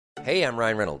Hey, I'm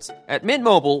Ryan Reynolds. At Mint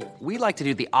Mobile, we like to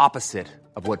do the opposite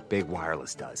of what Big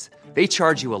Wireless does. They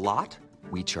charge you a lot,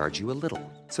 we charge you a little.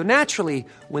 So naturally,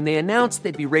 when they announced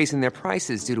they'd be raising their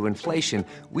prices due to inflation,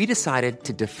 we decided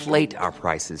to deflate our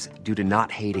prices due to not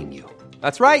hating you.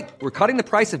 That's right. We're cutting the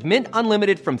price of Mint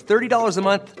Unlimited from $30 a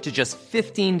month to just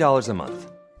 $15 a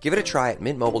month. Give it a try at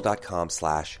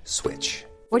mintmobile.com/switch.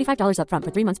 $45 up front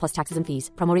for 3 months plus taxes and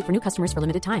fees. Promo rate for new customers for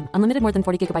limited time. Unlimited more than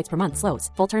 40 gigabytes per month.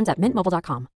 Slows full terms at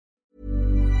mintmobile.com.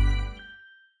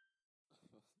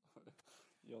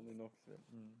 Johnny Knoxville.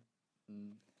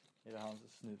 Är det hans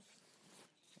snus?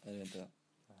 Är det inte?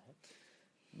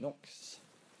 Nox.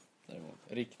 Däremot.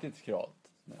 Riktigt skralt.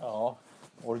 Ja,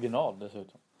 original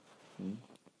dessutom.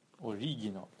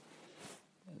 Original.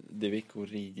 Devik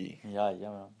Origi.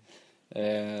 Jajamän.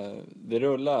 Det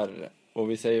rullar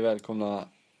och vi säger välkomna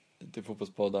till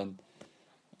Fotbollspodden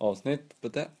avsnitt på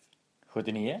det.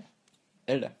 79.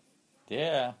 Är det? Det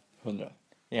är 100.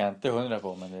 jag inte 100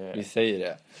 på, men det är... Vi säger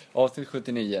det. Avsnitt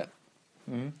 79.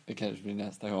 Det kanske blir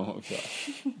nästa gång också.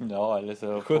 Ja, eller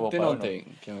så... 70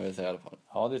 någonting kan man väl säga i alla fall.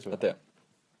 Ja, det tror jag. Att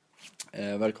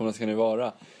det. Välkomna ska ni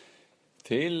vara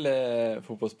till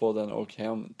Fotbollspodden och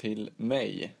hem till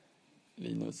mig,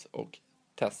 Linus och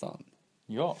Tessan.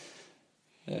 Ja.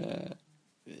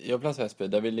 Jag plats Väsby,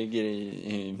 där vi ligger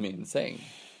i min säng.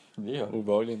 Det gör vi.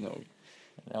 Obehagligt nog.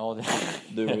 Ja, det...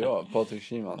 Du och jag, Patrik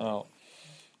Kiman. Ja,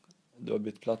 Du har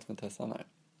bytt plats med Tessan här.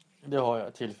 det har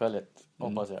jag tillfälligt,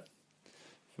 hoppas jag.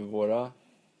 För våra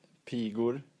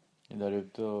pigor. Där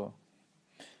ute och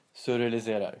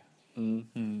surrealiserar.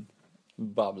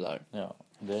 Babblar. Ja,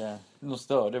 det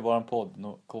störde våran podd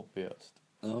något kopiöst.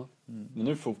 Ja. Men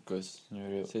nu är det fokus. Nu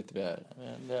är det... Sitter vi här.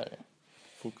 Det är det.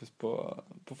 Fokus på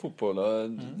fotboll och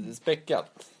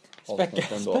späckat.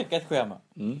 Späckat schema.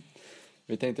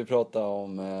 Vi tänkte prata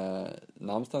om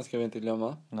namnsdagen ska vi inte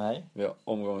glömma. Nej. Vi har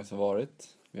omgången som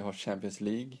varit. Vi har Champions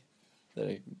League. Där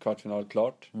är kvartsfinal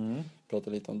klart. Prata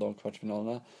lite om de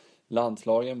kvartsfinalerna.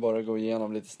 Landslagen, bara gå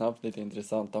igenom lite snabbt. Lite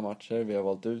intressanta matcher. Vi har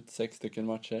valt ut 6 stycken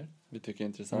matcher. Vi tycker är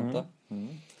intressanta.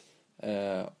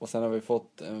 Och sen har vi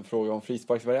fått en fråga om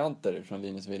frisparksvarianter från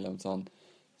Linus Wilhelmsson.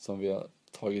 Som vi har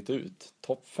tagit ut.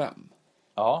 Topp 5.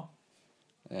 Ja.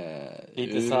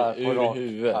 Lite så här på rak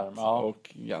huvudet. arm, ja.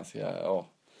 Och ganska, ja.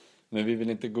 Men vi vill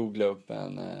inte googla upp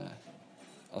en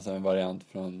variant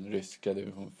från ryska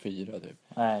division 4 typ.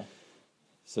 Nej.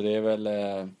 Så det är väl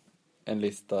en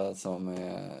lista som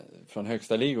är från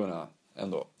högsta ligorna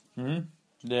ändå.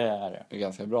 Det är det. En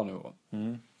ganska bra nivå.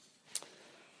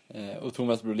 Och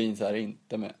Thomas Brolins är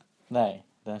inte med. Nej,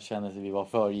 den känner sig vi var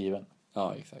förgiven.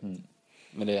 Ja, exakt.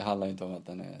 Men det handlar inte om att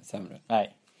den är sämre.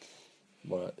 Nej.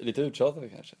 Bara lite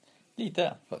uttjatad kanske.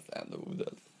 Lite. Fast ändå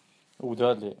odödlig.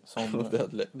 Odödlig. Som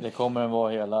Odödlig. det kommer att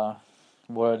vara hela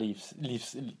våra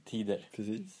livstider.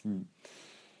 Precis.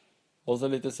 Och så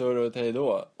lite surr och hej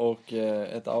då. Och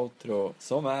ett outro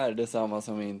som är detsamma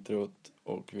som introt.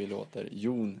 Och vi låter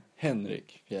Jon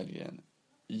Henrik Fjällgren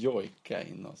jojka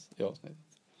in oss i avsnittet.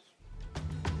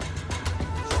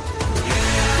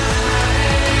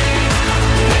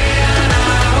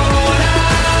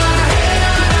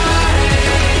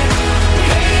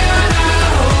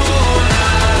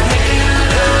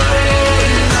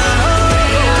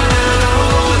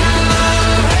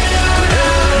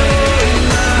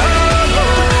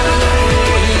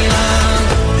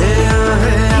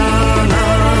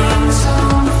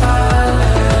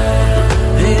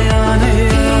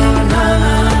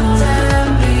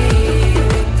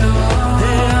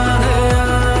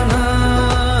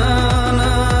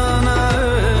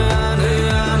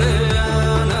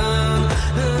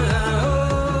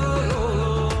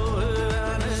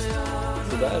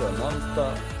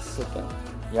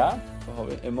 Ja. Då har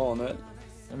vi Emanuel.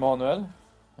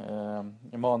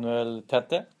 Emanuel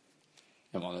Tette.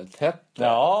 Emanuel Tette.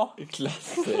 Ja.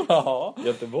 Klassik. Ja.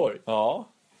 Göteborg. Ja.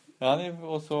 Han är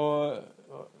och så...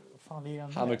 Fan, är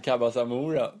han och Kabba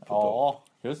Zamora. Ja,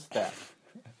 just det.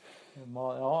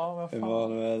 Ja, vad fan.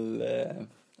 Emanuel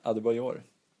Adebayor.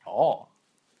 Ja.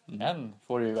 Den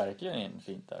får du ju verkligen in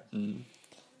fint där.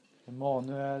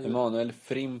 Emanuel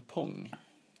Frimpong.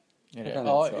 Är det?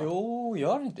 Ja, jo,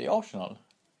 gör det inte i Arsenal.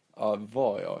 Ja,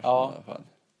 var i Arsenal i alla fall.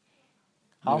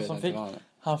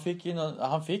 Han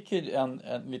fick ju en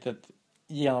litet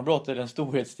genombrott eller en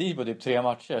storhetstid på typ 3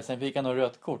 matcher. Sen fick han något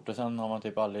rött kort och sen har man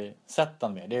typ aldrig sett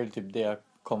han mer. Det är väl typ det jag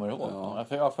kommer ihåg. Ja.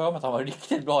 Jag har för mig att han var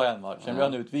riktigt bra i en match. Sen blev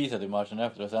han utvisad i matchen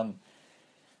efter och sen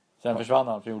försvann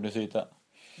han från jordens yta.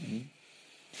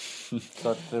 Så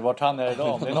att vart han är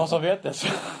idag, om det är någon som vet det så.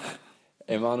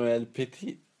 Emmanuel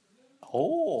Petit.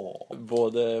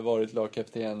 Både varit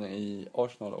lagkapten i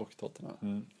Arsenal och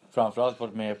Tottenham. framförallt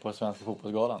varit med på Svenska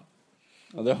fotbollsgalan.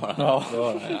 Ja, det har han. Ja. Det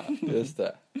har han, ja. Just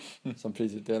det. Som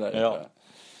prisutdelare. Ja. tror jag.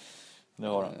 Det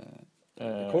har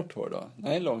han. Kort hår då?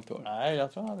 Nej, långt hår. Nej,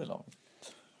 jag tror han hade långt.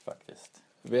 Faktiskt.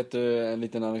 Vet du en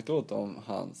liten anekdot om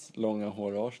hans långa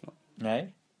hår i Arsenal?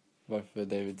 Nej. Varför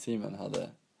David Seaman hade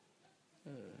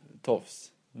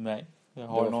tofs. Nej. Jag Det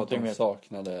har var för att någonting de med.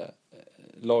 saknade,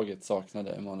 laget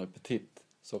saknade Emmanuel Petit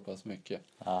så pass mycket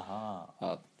Aha.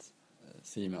 att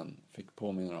Seaman fick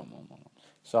påminna dem om honom.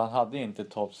 Så han hade inte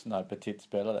tops när Petit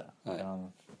spelade? Nej.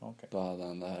 Okej. Då hade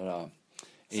han det här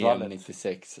Svallet.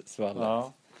 EM96-svallet.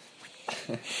 Ja.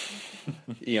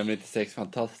 EM96,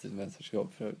 fantastiskt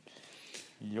mästerskap för.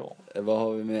 Ja. Vad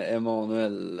har vi med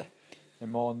Emmanuel?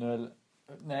 Emanuel.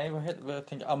 Nej, vad jag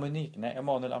tänker Amunike. Nej,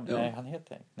 Emanuel Ja. Nej, han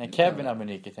heter. Nej, Kevin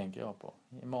Amunike tänker jag på.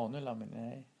 Emanuel Amunike.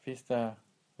 Nej, finns det.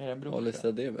 Är det en bror? Olli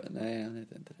Sadebe? Nej, han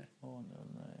heter inte det. Emanuel,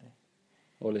 nej.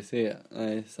 Olli C?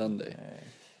 Nej, Sunday. Nej.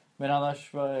 Men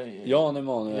annars var Jan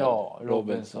Emanuel Ja,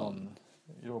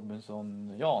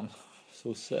 Robinson Jan.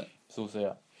 Sosse. Så säger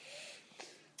jag.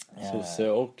 Sosse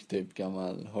och typ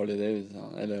gammal Harley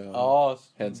Davidson. Eller Ja.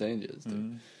 Hells Angels typ.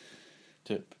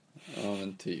 Typ. Ja,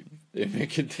 men typ. Det är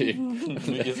mycket typ.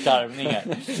 Mycket skarvningar.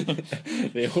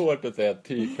 Det är hårt att säga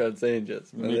typ Hells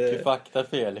Angels. Men Mycket det,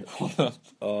 faktafel i podden.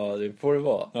 ja, det får det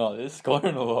vara. Ja, det ska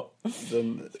det nog vara.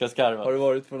 Den, Ska skarva. har det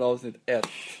varit från avsnitt 1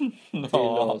 till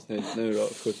Ja. avsnitt nu då,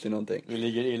 70 någonting. Vi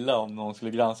ligger illa om någon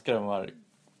skulle granska de här,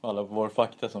 alla vår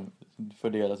fakta som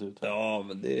fördelas ut. Ja,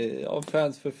 men det är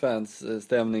fans för fans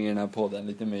stämning i den här podden.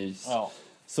 Lite mys. Ja.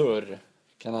 Surr.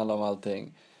 Kan handla om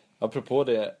allting. Apropå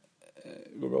det,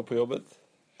 går bra på jobbet?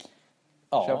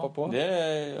 Ja, Kämpa på?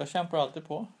 jag kämpar alltid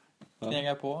på.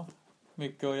 Knegar på.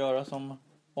 Mycket att göra som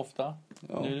ofta.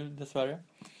 Ja. Nu dessvärre.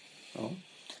 Ja.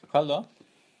 Själv då?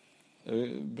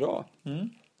 Bra.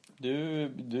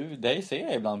 Dig ser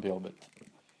jag ibland på jobbet.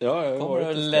 Ja, jag har Kommer varit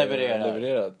att och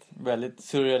levererat. Väldigt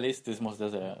surrealistiskt måste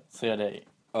jag säga. Ser dig.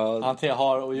 Ja, Han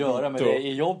har att göra med Dito. det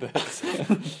i jobbet.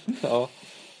 ja.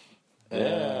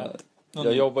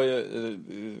 Jag jobbar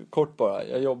ju, kort bara,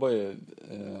 jag jobbar ju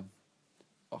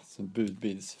som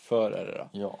budbilsförare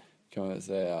då, Ja. kan man väl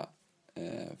säga,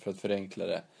 för att förenkla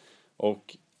det.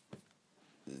 Och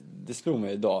det slog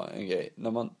mig idag en grej.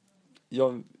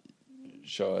 Jag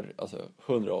kör alltså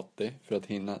 180 för att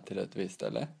hinna till ett visst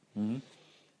ställe.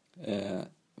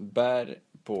 Bär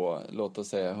på, låt oss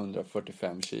säga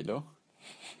 145 kilo.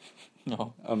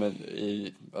 Ja. Ja, men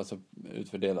alltså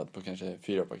utfördelat på kanske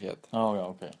 4 paket. Ja,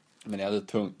 okej. Men jag hade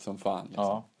tungt som fan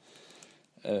liksom.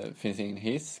 Ja. Finns ingen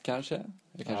hiss kanske.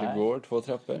 Jag kanske Nej. går 2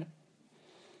 trappor.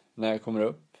 När jag kommer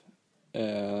upp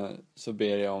så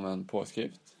ber jag om en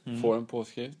påskrift. Får en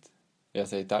påskrift. Jag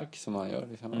säger tack som man gör.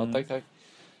 Liksom. Ja, tack, tack.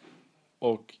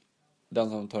 Och den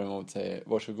som tar emot säger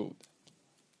varsågod.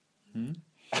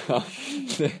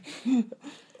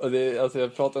 Alltså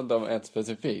jag pratar inte om ett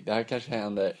specifikt. Det här kanske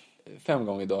händer 5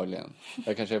 gånger dagligen.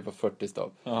 Jag kanske är på 40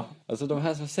 stopp. Ja. Alltså de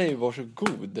här som säger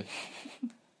varsågod.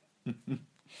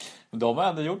 De har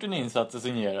ändå gjort en insats och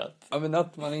signerat. Ja, men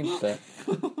att man inte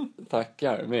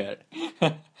tackar mer.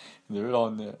 Du vill ha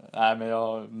en... Nej, men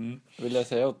jag... Vill jag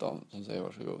säga åt dem som säger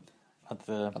varsågod.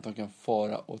 Att de kan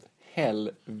fara åt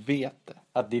helvete.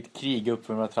 Att ditt krig upp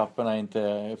för de här trapporna inte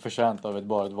är förtjänt av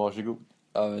bara ett varsågod.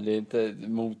 Ja, men det är inte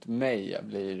mot mig jag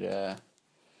blir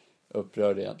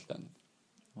upprörd egentligen.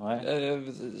 Nej.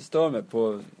 Jag stör mig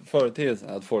på företeelsen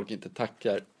att folk inte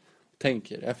tackar och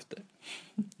tänker efter.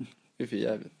 Det är för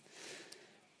jävligt.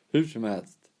 Hur som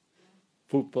helst.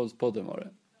 Fotbollspodden var det.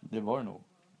 Det var det nog.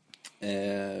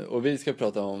 Och vi ska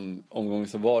prata om omgången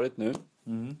som varit nu.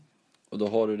 Och då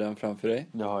har du den framför dig.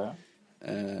 Det har jag.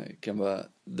 Kan bara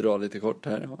dra lite kort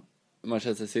här.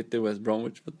 Manchester City, West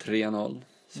Bromwich på 3-0.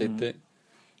 City.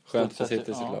 Skönt för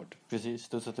City såklart. Ja, precis,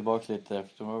 studsa tillbaka lite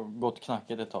efter. De har gått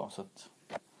knackigt ett tag. Så att...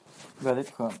 Väldigt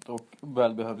skönt och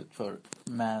välbehövligt för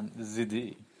Man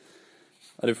City.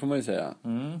 Ja, det får man ju säga.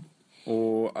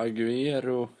 Och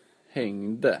Agüero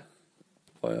hängde.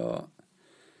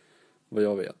 Vad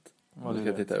jag vet. Vad Jag du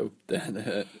ska vet. titta upp det.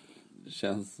 Det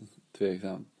känns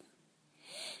tveksamt.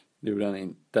 Det gjorde han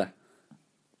inte.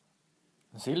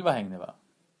 Silva hängde va?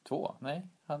 2? Nej,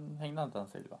 han hängde inte han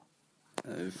Silva.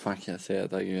 Hur fan kan jag säga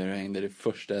att Agüero hängde? Det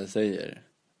första jag säger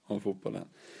om fotbollen.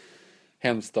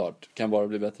 Hemstart. Kan bara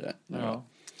bli bättre. Ja.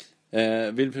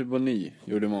 Wilfried Bony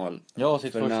gjorde mål. Ja,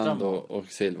 sitt första Fernando mål. och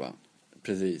Silva.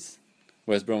 Precis.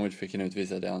 West Bromwich fick en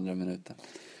utvisad i andra minuten.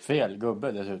 Fel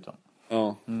gubbe dessutom.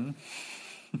 Ja.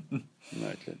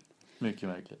 Märkligt. Mycket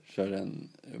märkligt. Körde en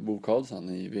Bo Karlsson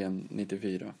i VM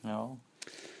 94. Ja.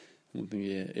 Mot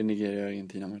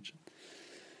Nigeria-Argentina-matchen.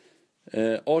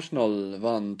 Arsenal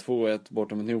vann 2-1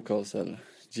 borta mot Newcastle.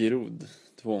 Giroud,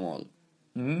 2 mål.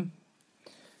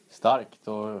 Starkt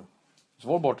och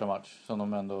svår bortamatch som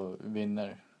de ändå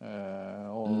vinner.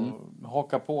 Och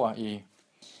hakar på i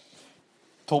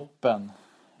toppen.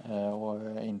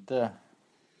 Och inte,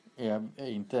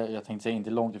 jag tänkte säga inte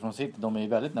långt ifrån City. De är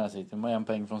väldigt nära City. De har 1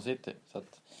 poäng från City. Så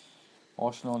att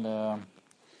Arsenal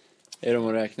Är de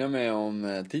att räkna med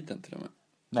om titeln till och med?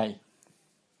 Nej.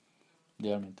 Det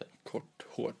gör de inte. Kort,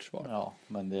 hårt svar. Ja,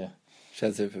 men det...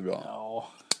 Chelsea är för bra. Ja,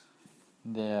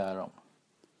 det är de.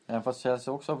 Även fast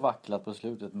Chelsea också har vacklat på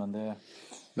slutet, men det...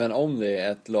 Men om det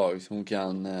är ett lag som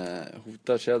kan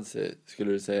hota Chelsea,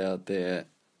 skulle du säga att det är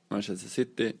Manchester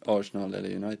City, Arsenal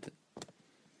eller United?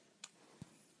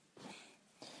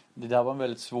 Det där var en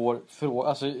väldigt svår fråga.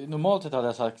 Alltså, normalt sett hade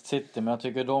jag sagt City, men jag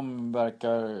tycker de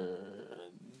verkar...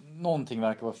 Någonting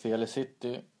verkar vara fel i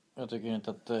City. Jag tycker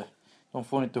inte att de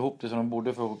får inte ihop det som de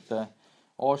borde få ihop det.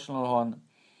 Arsenal har en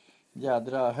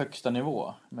jädra högsta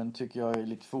nivå, men tycker jag är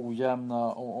lite för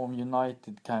ojämna. Och om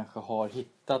United kanske har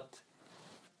hittat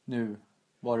nu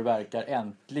vad det verkar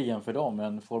äntligen för dem,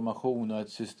 en formation och ett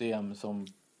system som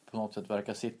på något sätt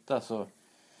verkar sitta, så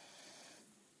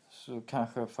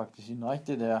kanske faktiskt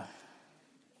United är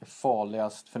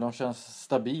farligast, för de känns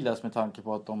stabilast med tanke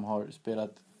på att de har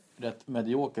spelat rätt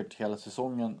mediokert hela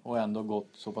säsongen och ändå gått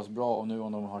så pass bra, och nu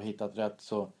om de har hittat rätt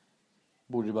så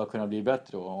borde det bara kunna bli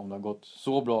bättre, och om det har gått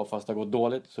så bra fast det har gått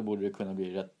dåligt så borde det kunna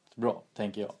bli rätt bra,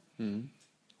 tänker jag.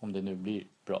 Om det nu blir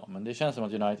bra, men det känns som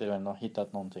att United ändå har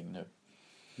hittat någonting nu.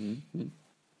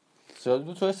 Så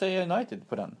då tror jag säger United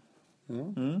på den.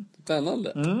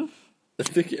 Spännande. Det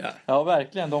tycker jag. Ja,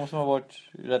 verkligen. De som har varit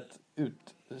rätt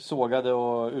utsågade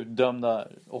och utdömda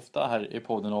ofta här i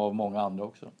podden, och av många andra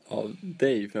också. Av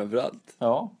dig framförallt.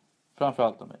 Ja,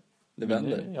 framförallt av mig. Det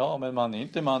vänder. Ja, men man är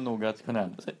inte man nog att kunna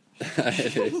ändra sig.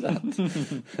 Nej, det är sant.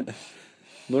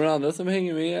 Några andra som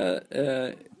hänger med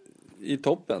i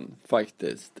toppen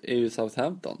faktiskt är ju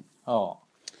Southampton. Ja.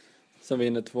 Som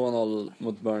vinner 2-0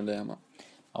 mot Burnley hemma.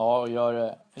 Ja, och gör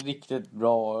det riktigt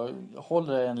bra.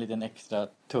 Håller en liten extra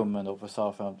tummen då för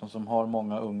Southampton, som har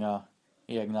många unga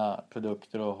egna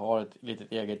produkter och har ett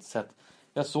litet eget sätt.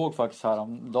 Jag såg faktiskt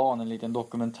häromdagen en liten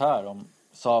dokumentär om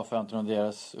Southampton och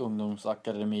deras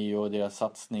ungdomsakademi och deras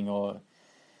satsning, och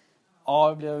ja,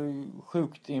 jag blev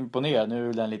sjukt imponerad. Nu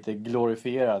är den lite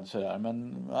glorifierad sådär,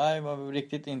 men nej, det var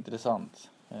riktigt intressant.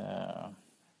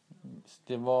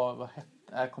 Det var, vad hette,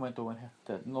 jag kommer inte ihåg vad den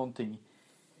hette, någonting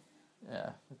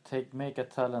make a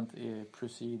talent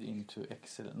proceed into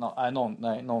excellence.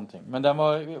 Någonting. Men den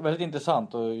var väldigt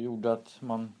intressant och gjorde att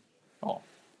man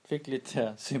fick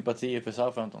lite sympati för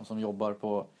Southampton, som jobbar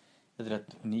på ett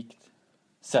rätt unikt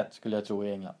sätt, skulle jag tro,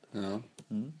 i England. Ja.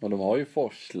 Och de har ju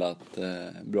forslat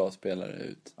bra spelare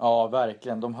ut. Ja,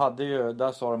 verkligen. De hade ju,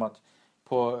 där sa de att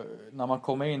när man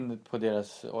kommer in på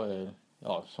deras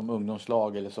som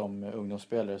ungdomslag eller som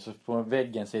ungdomsspelare, så på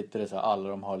väggen sitter det så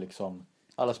här,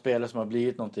 alla spelare som har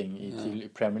blivit någonting till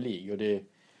Premier League, och det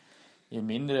är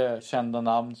mindre kända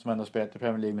namn som ändå spelat i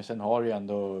Premier League, men sen har ju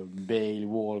ändå Bale,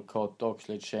 Walcott,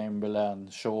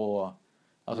 Oxlade-Chamberlain, Shaw.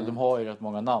 Alltså de har ju rätt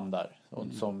många namn där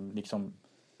som liksom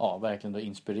verkligen då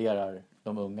inspirerar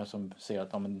de unga, som ser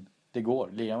att det går.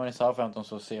 Lirar man i Southampton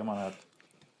så ser man att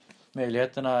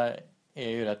möjligheterna är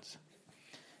ju rätt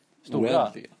stora.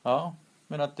 Oändliga. Ja,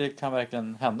 men att det kan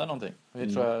verkligen hända någonting.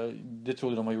 Det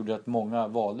trodde de har gjort att många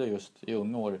valde just i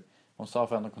unga år. Om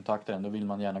Southampton kontaktar en, då vill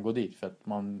man gärna gå dit, för att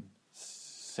man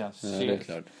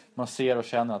ser och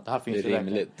känner att det här finns det är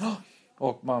rimligt.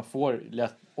 Och man får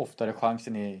oftare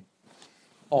chansen i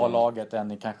A-laget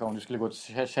än i, kanske om du skulle gå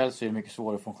till Chelsea, är det mycket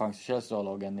svårare att få en chans i Chelsea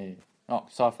A-lag än i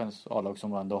Southamptons A-lag,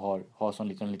 som ändå har sån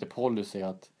lite policy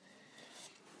att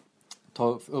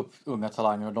ta upp unga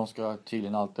talanger, och de ska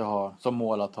tydligen alltid ha som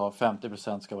mål att ha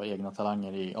 50% ska vara egna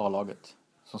talanger i A-laget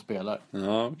som spelar.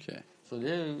 Ja, okej. Så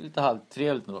det är lite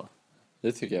halvtrevligt då.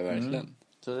 Det tycker jag verkligen.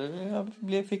 Så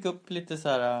jag fick upp lite så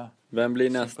här. Vem blir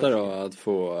nästa då att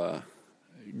få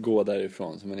gå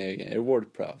därifrån som en egen? Är det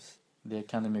Ward-Prowse? Det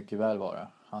kan det mycket väl vara.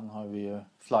 Han har vi ju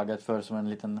flaggat för som en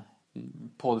liten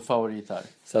poddfavorit här.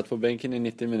 Satt på bänken i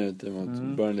 90 minuter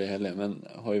mot Burnley helgen, men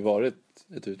har ju varit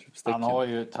ett utropstecken.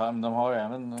 De har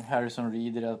även Harrison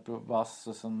Reed i rätt vass,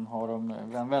 och sen har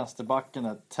de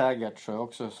vänsterbacken Taggart, tror jag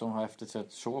också, som har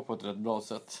eftersett Shaw på ett rätt bra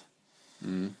sätt.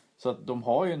 Så att de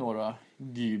har ju några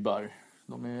gybar.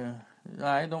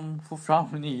 De får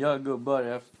fram nya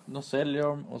gubbar. De säljer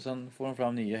dem och sen får de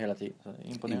fram nya hela tiden.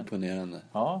 Så imponerande.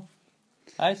 Ja.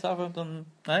 Nej,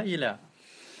 Southampton. Nej, gillar jag.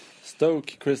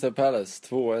 Stoke Crystal Palace.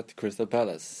 2-1 Crystal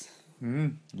Palace.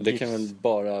 Det kan väl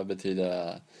bara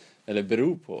betyda, eller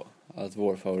bero på, att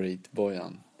vår favorit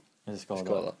Bojan är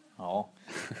skadad. Ja,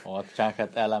 och att kanske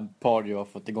att Alan Pardew har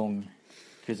fått igång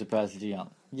Crystal Palace lite grann.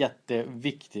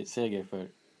 Jätteviktig seger för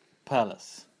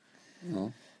Palace.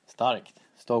 Ja. Starkt.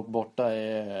 Stoke borta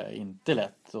är inte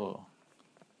lätt att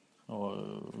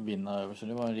vinna över. Så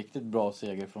det var en riktigt bra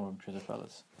seger från Crystal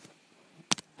Palace.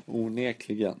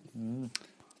 Onekligen.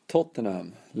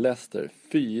 Tottenham, Leicester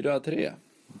 4-3.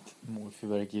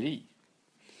 Målfyrverkeri.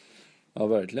 Ja,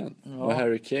 verkligen. Ja. Och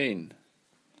Harry Kane,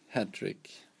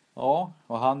 hattrick. Ja,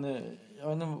 och han... Jag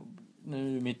vet inte,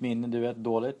 nu är mitt minne, du vet,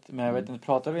 dåligt. Men jag vet inte,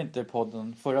 pratade vi inte i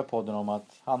förra podden om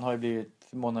att han har ju blivit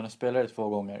månadens spelare 2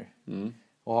 gånger.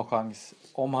 Och har chans,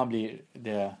 om han blir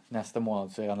det nästa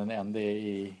månad, så är han den enda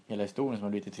i hela historien som har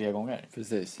blivit det 3 gånger.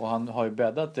 Precis. Och han har ju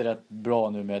bäddat det rätt bra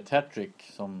nu med ett hattrick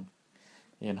som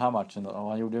i den här matchen. Och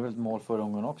han gjorde väl ett mål förra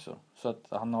gången också. Så att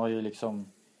han har ju liksom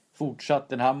fortsatt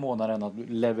den här månaden att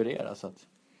leverera. Så att...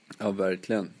 Ja,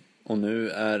 verkligen. Och nu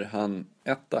är han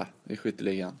etta i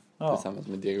skytteligan. Ja. Tillsammans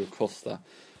med Diego Costa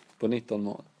på 19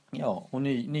 mål. Ja, och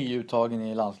nyuttagen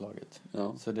i landslaget.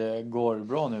 Ja. Så det går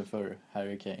bra nu för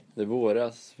Harry Kane. Det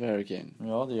våras för Harry Kane.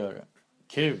 Ja, det gör det.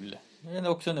 Kul! Det är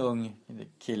också en ung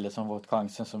kille som fått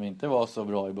chansen som inte var så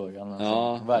bra i början. Men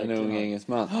Ja, som en verkligen ung har-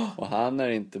 engelsman. Och han är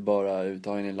inte bara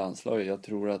uttagen i landslaget. Jag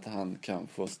tror att han kan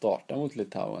få starta mot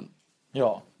Litauen.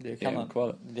 Ja, det kan han.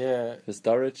 EM-kvalet. Det är För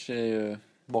Sturridge är ju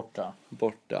borta.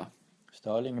 borta.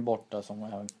 Sterling är borta som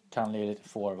även kan leda lite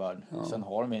forward. Ja. Sen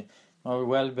har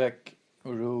de Welbeck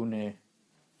och Rooney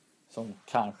som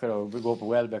kanske då går på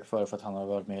Welbeck för att han har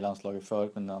varit med i landslaget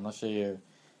förut. Men annars är ju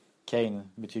Kane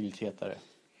betydligt hetare.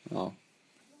 Ja.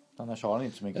 Annars har han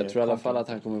inte så mycket. Jag tror i alla fall att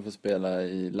han kommer få spela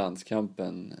i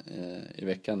landskampen i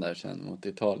veckan där sen mot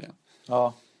Italien.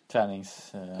 Ja,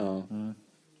 tränings... Ja.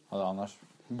 Ja, annars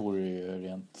borde det ju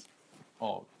rent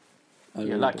Ja, det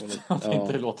vore elakt dåligt. att Ja.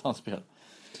 inte låta han spela.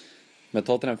 Men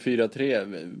Tottenham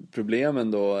 4-3,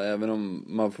 problemen då, även om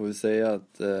man får väl säga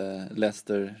att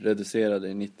Leicester reducerade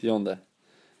i 90:e.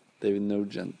 David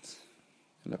Nugent,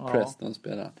 eller Ja. Preston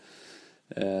spelar.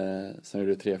 Sen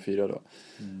gjorde det 3-4 då.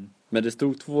 Men det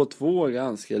stod 2-2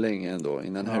 ganska länge ändå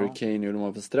innan Ja. Harry Kane gjorde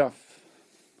mål på straff.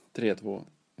 3-2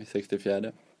 i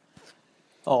 64.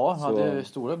 Ja, han Så- hade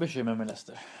stora bekymmer med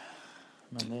Leicester.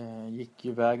 Men det gick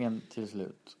ju vägen till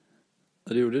slut. Och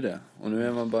det gjorde det. Och nu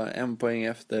är man bara 1 poäng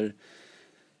efter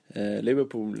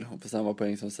Liverpool och på samma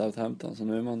poäng som Southampton. Så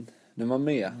nu är man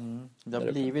med. Det har Där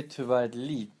uppe. blivit tyvärr ett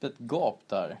litet gap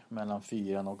där mellan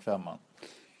 4 och 5.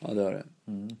 Ja, det har det.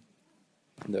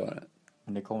 Det har det.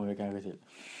 Men det kommer vi kanske till.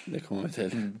 Det kommer vi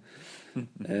till.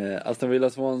 Aston Villa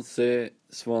Swansea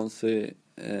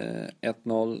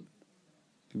 1-0.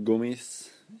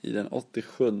 Gomis i den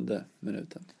 87:e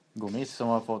minuten. Gomis som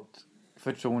har fått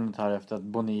förtroendet här efter att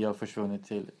Bonilla har försvunnit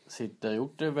till City har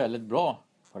gjort det väldigt bra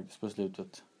faktiskt på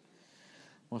slutet.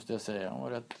 Måste jag säga. Han var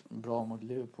rätt bra mot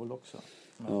Liverpool också.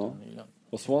 Ja.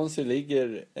 Och Swansea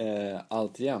ligger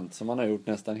alltjämt, som man har gjort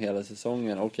nästan hela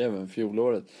säsongen och även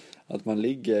fjolåret, att man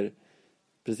ligger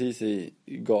precis i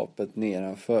gapet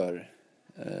nedanför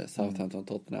Southampton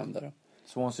Tottenham där.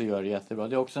 Swansea gör det jättebra.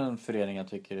 Det är också en förening jag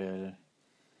tycker är...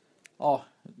 Ja,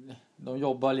 de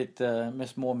jobbar lite med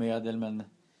små medel men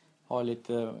har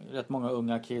rätt många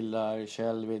unga killar.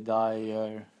 Shelby,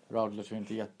 Dyer, Routledge är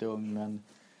inte jätteung men...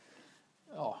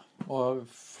 Ja, och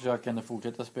försöker ändå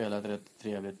fortsätta spela ett rätt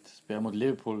trevligt spel mot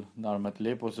Liverpool. När de mötte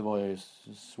Liverpool så var ju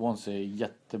Swansea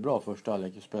jättebra första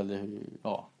halvlek.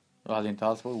 Ja, det hade inte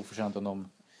alls varit oförtjänt om de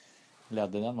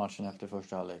ledde den matchen efter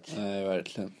första halvlek. Nej,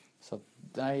 verkligen. Så att,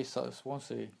 nej,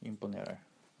 Swansea imponerar.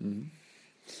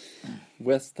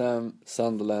 West Ham,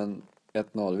 Sunderland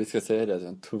 1-0. Vi ska säga det, det är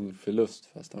en tung förlust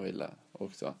för Aston Villa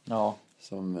också. Ja,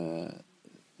 Som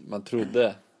man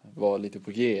trodde var lite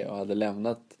på G och hade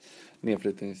lämnat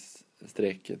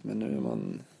nedflyttningsstrecket. Men nu är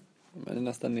man är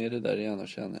nästan nere där igen och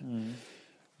känner.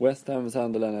 West Ham,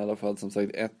 Sunderland i alla fall, som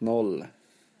sagt 1-0.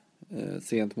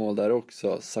 Sent mål där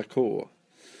också. Sakho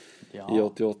i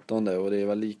 88:e, och det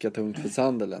var lika tungt för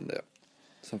Sunderland det,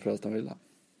 som för Aston Villa.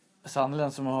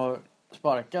 Sunderland som har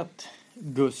sparkat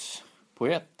Gus på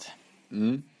 1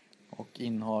 och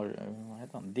in har, vad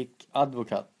heter han, Dick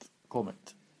Advocat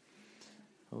kommit.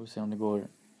 Får vi se om det går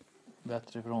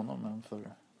bättre för honom än för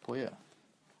Poje.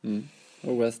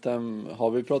 Och West Ham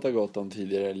har vi pratat gott om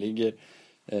tidigare, ligger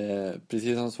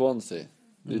precis som Swansea.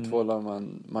 Det är 2 lag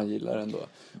man gillar ändå.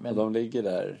 Men- Och de ligger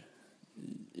där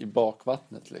i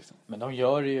bakvattnet liksom. Men de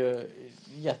gör det ju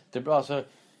jättebra. Alltså,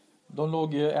 de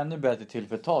låg ju ännu bättre till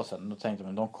för ett tag sedan. Då tänkte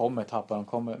man, de kommer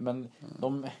tappa, Men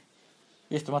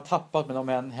visst, de har tappat, men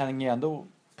de hänger ändå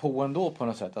på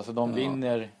något sätt. Alltså de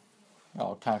vinner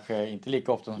Ja, kanske inte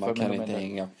lika ofta som Man kan inte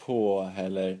hänga på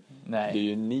heller. Nej. Det är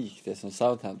ju unikt det som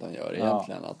Southampton gör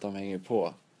egentligen, att de hänger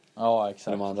på. Ja,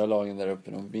 exakt. De andra lagen där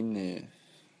uppe, de vinner ju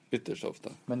ytterst ofta.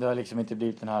 Men det har liksom inte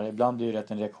blivit den här, ibland är det ju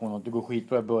rätt en reaktion att du går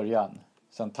skitbra i början.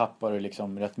 Sen tappar du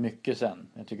liksom rätt mycket sen.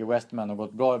 Jag tycker West Ham har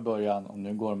gått bra i början och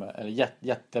nu går de, eller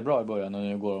jättebra i början och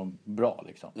nu går de bra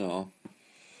liksom. Ja.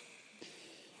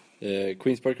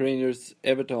 Queens Park Rangers,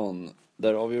 Everton.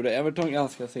 Där avgjorde Everton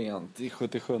ganska sent i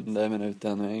 77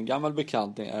 minuten. En gammal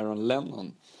bekanting, Aaron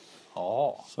Lennon,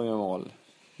 Ja. som gör mål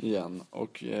igen.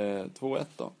 Och 2-1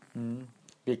 då.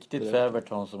 Viktigt för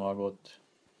Everton som har gått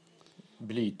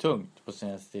blytungt på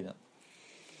senaste tiden.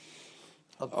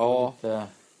 Att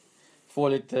få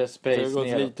lite space Det har gått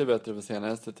ner. lite bättre på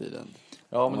senaste tiden.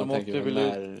 Ja, men Om de man åkte tänker väl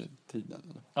på ut. närtiden,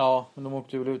 eller? Ja, men de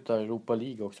åkte väl ut där i Europa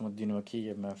League också mot Dynamo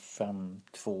Kiev med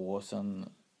 5-2 och sen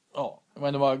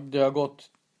men det har gått i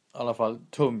alla fall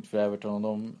tungt för Everton och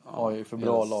de har ju för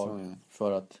bra lag säsongen.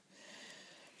 för att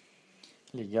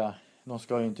ligga. De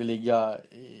ska ju inte ligga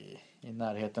i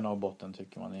närheten av botten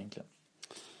tycker man egentligen.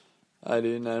 Nej, det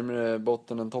är ju närmare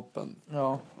botten än toppen.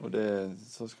 Ja. Och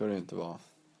så ska det inte vara.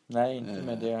 Nej, inte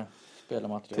med det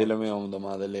spelarmaterialet. Till och med om de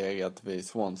hade legat vid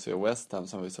Swansea och West Ham,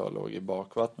 som vi sa, låg i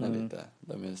bakvattnet lite.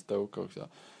 De är Stoke också.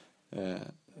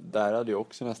 Där hade ju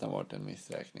också nästan varit en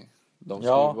missräkning. De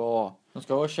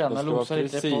ska känna losa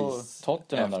lite på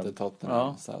Tottenham efter där.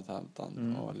 Tottenham,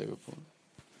 Southampton och Liverpool.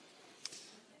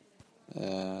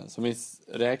 Så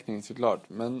missräkning såklart.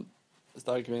 Men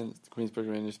stark vinst, Queens Park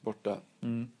Rangers borta.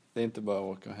 Det är inte bara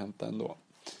att åka och hämta ändå.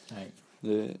 Nej.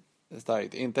 Det är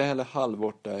starkt. Inte heller Hull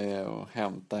borta är att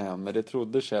hämta hem. Men det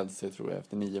trodde Chelsea, tror jag,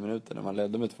 efter 9 minuter när man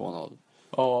ledde med 2-0.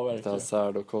 Ja, verkligen. Efter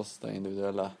Hazard och Costa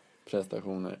individuella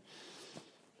prestationer.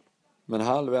 Men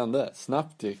Hull vände.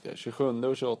 Snabbt gick det. 27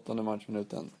 och 28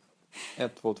 matchminuten.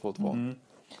 1-2-2-2.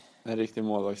 En riktig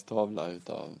målvaktstavla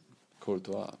utav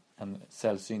Courtois. En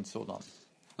sällsynt sådan.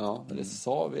 Ja, men det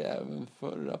sa vi även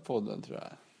förra podden, tror jag.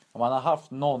 Om man har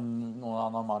haft någon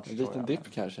annan match. En liten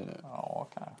dipp kanske nu. Ja,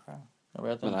 kanske. Jag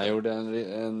vet Men inte. han gjorde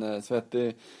en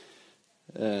svettig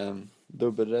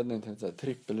dubbelräddning, tänkte jag säga,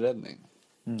 trippelräddning.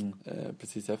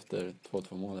 Precis efter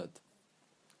 2-2 målet.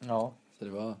 Ja. Så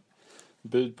det var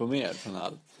bud på mer från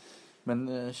allt.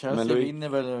 Men Chelsea vinner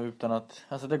väl utan att...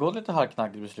 Alltså det går lite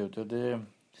halvknackigt beslut och det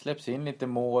släpps in lite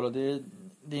mål och det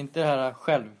är inte det här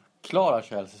självklara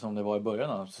Chelsea som det var i början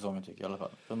av säsongen tycker jag i alla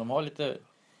fall. Så de har lite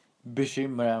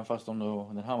bekymmer även fast de då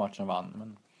den här matchen vann.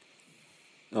 Men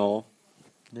Ja.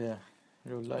 det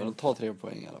rullar De ju. tar 3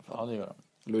 poäng i alla fall. Ja, det gör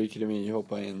de. Louis Cremy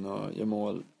hoppar in och gör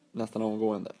mål nästan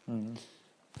omgående.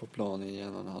 På plan i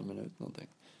 1,5 minut någonting.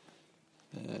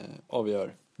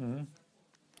 Avgör.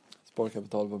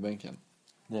 Sparkapital på bänken.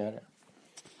 Det är det.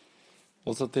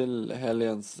 Och så till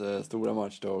helgens stora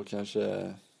match då. Och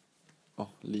kanske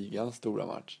ligans stora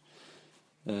match.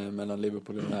 Mellan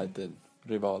Liverpool och United.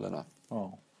 Rivalerna.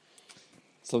 Ja.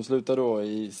 Som slutar då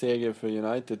i seger för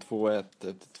United 2-1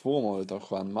 efter 2 mål av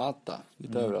Juan Mata.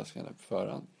 Lite överraskande på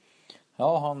förhand.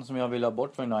 Ja, han som jag ville ha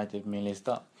bort från United på min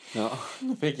lista. Ja,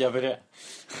 Fick jag för det.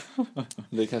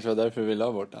 det kanske var därför vi ville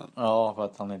ha bort den. Ja, för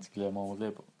att han inte skulle göra mål mot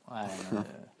Liverpool.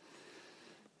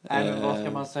 Nej, men vad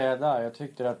ska man säga där? Jag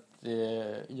tyckte att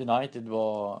United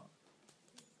var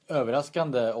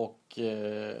överraskande och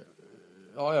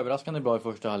överraskande bra i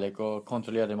första halvlek och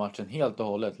kontrollerade matchen helt och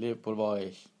hållet. Liverpool var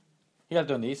helt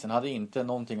under isen, hade inte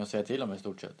någonting att säga till om i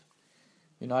stort sett.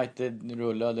 United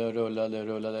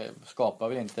rullade,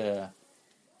 skapade väl inte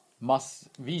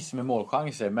massvis med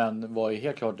målchanser, men var ju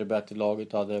helt klart det bättre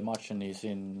laget och hade matchen i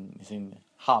sin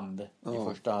hand i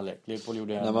första halvlek. Liverpool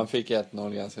gjorde När man fick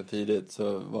 1-0 ganska tidigt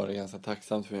så var det ganska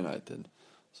tacksamt för United.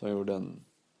 Som gjorde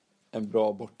en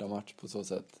bra bortamatch på så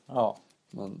sätt. Ja.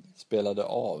 Man spelade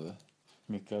av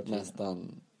Mycket av tiden.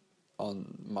 nästan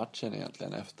matchen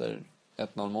egentligen efter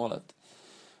 1-0 målet.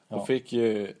 Ja. Och fick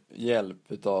ju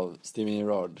hjälp utav Steven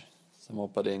Gerrard som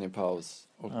hoppade in i paus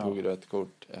och tog rött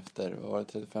kort efter, vad var det,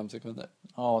 35 sekunder?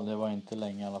 Ja, det var inte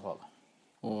länge i alla fall.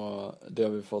 Och det har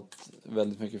vi fått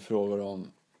väldigt mycket frågor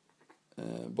om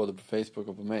både på Facebook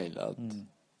och på mail att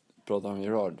prata om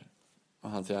Gerrard och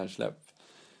hans hjärnsläpp.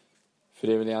 För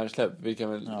det är väl hjärnsläpp, vi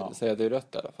kan väl säga att det är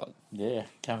rött i alla fall. Det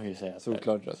kan vi ju säga.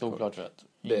 Solklart rött. Solklart rött.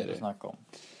 Det är Inget det. att snacka om.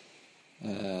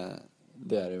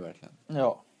 Det är det verkligen.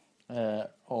 Ja.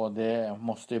 Och det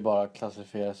måste ju bara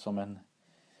klassifieras som en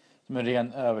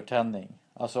ren övertändning.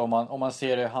 Alltså om man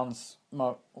ser det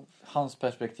hans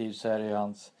perspektiv så är det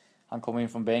ju han kommer in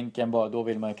från bänken bara, då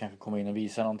vill man ju kanske komma in och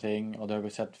visa någonting och det har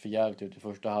gått sett för jävligt ut i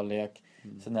första halvlek.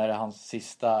 Sen är det hans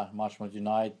sista match mot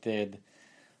United.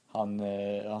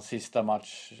 Hans sista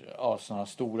match, sån här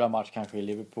stora match kanske i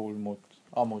Liverpool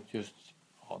mot just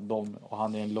dem. Och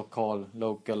han är en local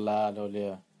lad och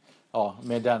det,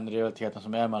 med den realiteten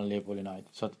som är man Liverpool United.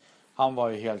 Så att han var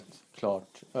ju helt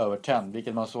klart övertänd.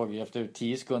 Vilket man såg efter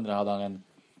 10 sekunder hade han en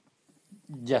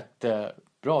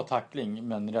jättebra tackling,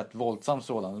 men rätt våldsam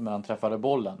sådan, men han träffade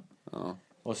bollen. Ja.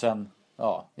 Och sen,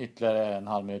 ytterligare en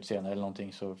halv minut senare eller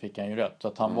någonting så fick han ju rätt. Så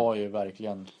att han var ju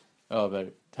verkligen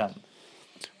övertänd.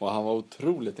 Och han var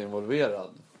otroligt involverad.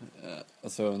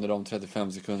 Alltså under de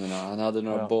 35 sekunderna. Han hade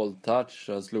några bolltouch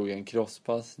och slog en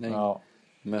crosspassning. Ja.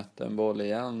 Mötte en boll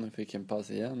igen, fick en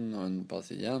pass igen och en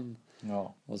pass igen.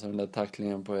 Ja. Och så den där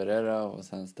tacklingen på Herrera och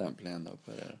sen stämplingen då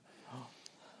på Herrera.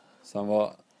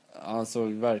 Så han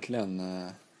såg verkligen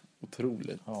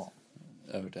otroligt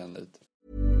övertänd ut.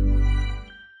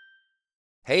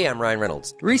 Hey, I'm Ryan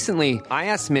Reynolds. Recently, I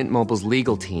asked Mint Mobile's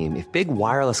legal team if big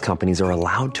wireless companies are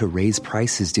allowed to raise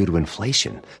prices due to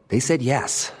inflation. They said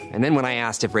yes. And then when I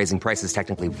asked if raising prices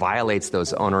technically violates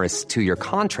those onerous 2-year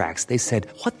contracts, they said,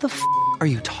 "What the f*** are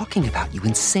you talking about, you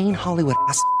insane Hollywood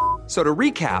ass?" So to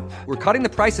recap, we're cutting the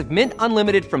price of Mint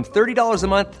Unlimited from $30 a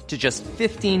month to just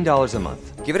 $15 a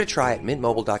month. Give it a try at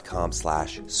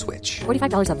mintmobile.com/switch.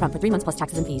 $45 up front for 3 months plus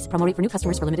taxes and fees. Promo rate for new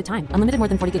customers for limited time. Unlimited more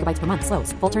than 40 gigabytes per month.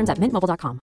 Slows full terms at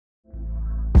mintmobile.com.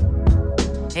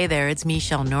 Hey there, it's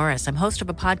Michelle Norris. I'm host of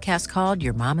a podcast called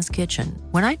Your Mama's Kitchen.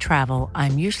 When I travel,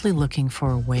 I'm usually looking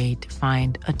for a way to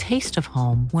find a taste of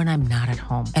home when I'm not at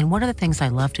home. And one of the things I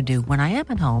love to do when I am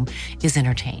at home is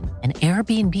entertain. And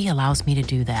Airbnb allows me to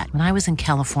do that. When I was in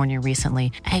California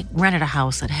recently, I rented a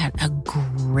house that had a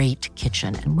great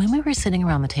kitchen. And when we were sitting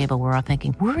around the table, we were all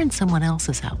thinking, we're in someone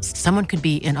else's house. Someone could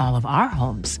be in all of our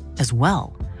homes as well.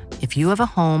 If you have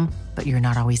a home, but you're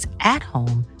not always at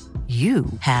home, you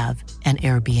have an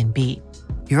Airbnb.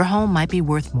 Your home might be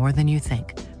worth more than you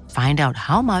think. Find out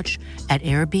how much at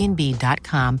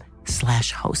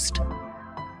airbnb.com/host.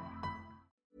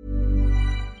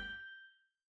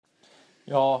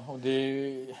 Ja, och det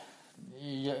är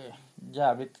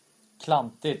jävligt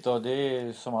klantigt och det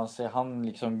är som man säger, han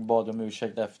liksom bad om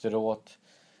ursäkt efteråt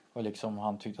och liksom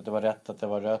han tyckte att det var rätt att det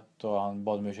var rött och han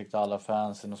bad om ursäkt till alla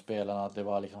fansen och spelarna att det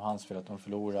var liksom hans fel att de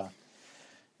förlorade.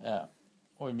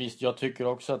 Och visst, jag tycker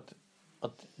också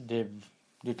att det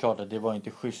är klart att det var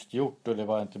inte schysst gjort och det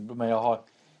var inte, men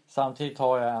samtidigt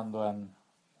har jag ändå en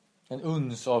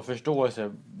uns av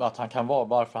förståelse att han kan vara,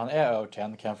 varför han är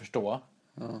övertänd kan jag förstå.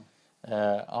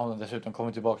 Han har dessutom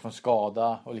kommit tillbaka från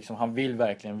skada och liksom han vill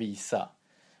verkligen visa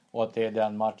och att det är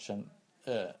den matchen.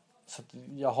 Så att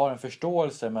jag har en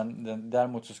förståelse, men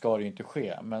däremot så ska det ju inte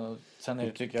ske. Men sen är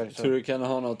det, tycker jag... Tror du det kan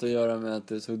ha något att göra med att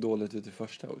det såg dåligt ut i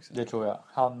första också? Det tror jag.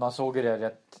 Man såg det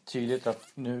rätt tydligt att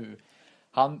nu...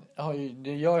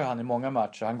 det gör ju han i många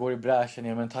matcher. Han går i bräschen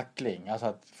genom en tackling. Alltså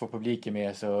att få publiken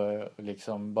med sig och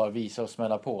liksom bara visa och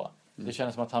smälla på. Det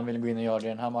känns som att han vill gå in och göra det i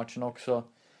den här matchen också.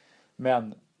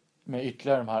 Men med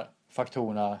ytterligare de här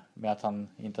faktorerna med att han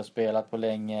inte har spelat på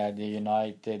länge, det är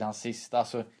United, hans sista...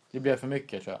 Alltså, det blev för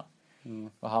mycket, tror jag.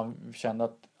 Och han kände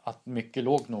att mycket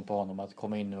låg nog på honom att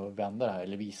komma in och vända det här.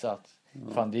 Eller visa att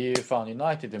fan, det är ju fan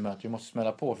United vi möter. Vi måste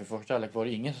smälla på. För första halvlek var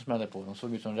det ingen som smällde på. De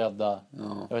såg ut som rädda.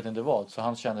 Jag vet inte vad. Så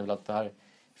han kände väl att det här är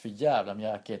för jävla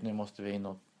mjäkigt. Nu måste vi in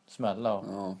och smälla.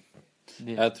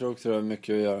 Jag tror också det har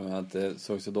mycket att göra med att det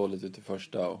såg så dåligt ut i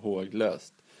första och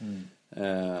håglöst.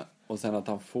 Och sen att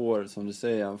han får, som du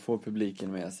säger, han får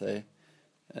publiken med sig.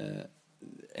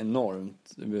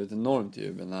 Det blev ett enormt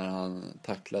jubel när han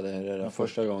tacklade Herrera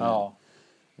första gången.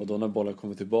 Och då när bollen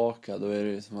kommer tillbaka, då är det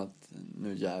ju som att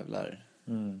nu jävlar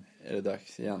är det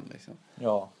dags igen liksom.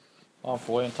 Ja, han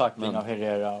får ju en tackling av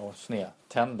Herrera och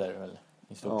tänder väl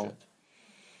i stort sett.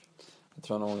 Jag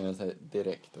tror han ångrar sig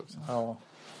direkt också. Ja,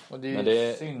 och det är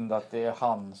ju synd att det är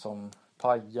han som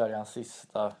pajar i hans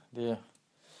sista.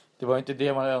 Det var inte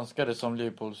det man önskade som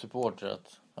Liverpool-supporter,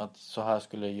 att så här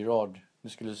skulle Gerrard, det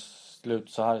skulle sluta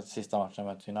så här i sista matchen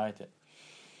med United.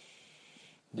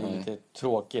 Det är lite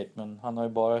tråkigt, men han har ju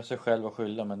bara sig själv att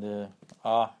skylla, men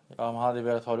man hade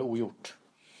velat ha det ogjort.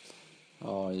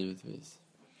 Ja, givetvis.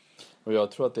 Och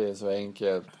jag tror att det är så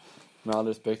enkelt, med all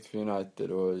respekt för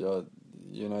United, och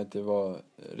United var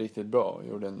riktigt bra och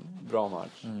gjorde en bra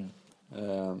match.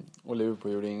 Och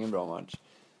Liverpool gjorde ingen bra match.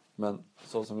 Men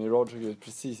så som Gerrard såg ut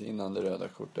precis innan det röda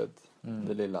kortet,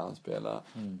 det lilla han spelade,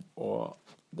 och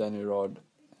den Gerrard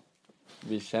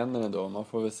vi känner ändå, man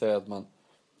får väl säga att man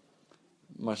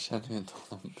känner ju inte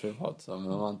honom privat så,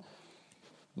 men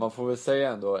man får väl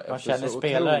säga ändå efter så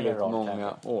otroligt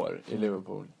många år i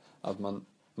Liverpool att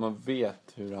man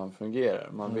vet hur han fungerar,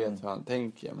 man vet hur han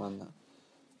tänker, men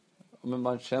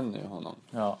man känner ju honom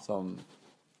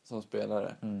som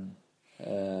spelare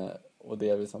och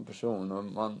delvis som person, och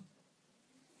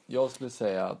Jag skulle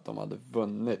säga att de hade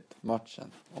vunnit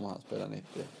matchen om han spelade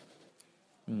 90.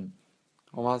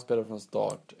 Om han spelade från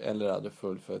start eller hade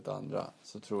fullföljt andra,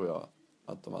 så tror jag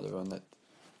att de hade vunnit.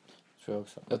 Tror jag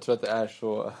också. Jag tror att det är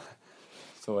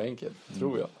så enkelt,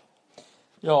 tror jag.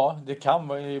 Ja, det kan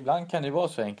vara, ibland kan det vara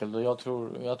så enkelt, och jag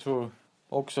tror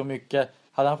också mycket,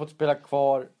 hade han fått spela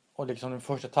kvar och liksom den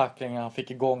första tacklingen, han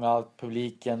fick igång allt,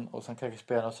 publiken, och sen kanske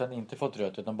spelarna och sen inte fått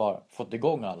rött utan bara fått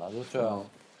igång alla, då tror jag. Ja.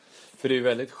 För det är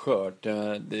väldigt skört.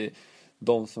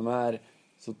 De som är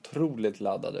så otroligt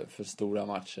laddade för stora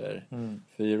matcher.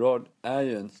 För Gerard är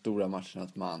ju en stora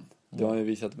matchernas man. Det har han ju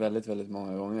visat väldigt, väldigt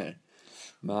många gånger.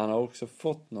 Men han har också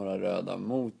fått några röda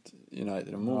mot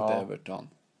United och mot Everton.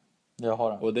 Det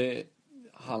har han. Och det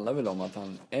handlar väl om att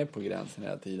han är på gränsen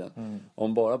hela tiden.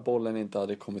 Om bara bollen inte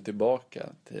hade kommit tillbaka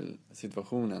till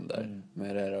situationen där med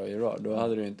Herrera och Gerard, då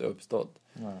hade det ju inte uppstått.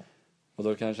 Nej. Och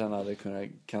då kanske han hade kunnat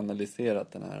kanalisera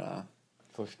den här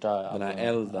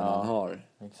elden han har.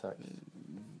 Exakt.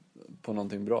 På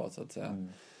någonting bra, så att säga.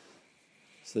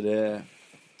 Så det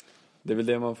är väl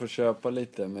det man får köpa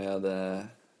lite med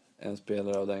en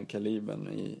spelare av den kalibern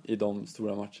i de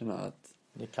stora matcherna. Att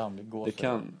det kan gå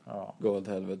gå åt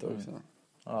helvete också.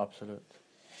 Ja, absolut.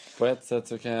 På ett sätt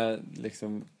så kan jag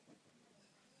liksom,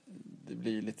 det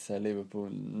blir lite så här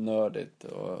Liverpool-nördigt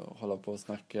och hålla på och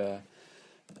snacka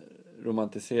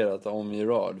romantiserat om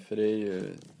Gerard. För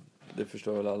det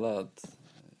förstår väl alla att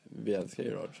vi älskar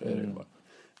Gerard, så är det ju bara.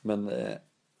 Men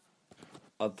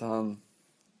att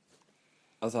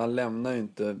han lämnar ju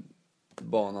inte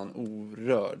banan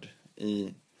orörd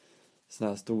i såna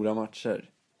här stora matcher.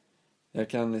 Jag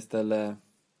kan istället,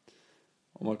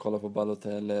 om man kollar på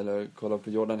Balotelli eller kollar på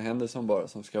Jordan Henderson bara,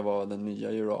 som ska vara den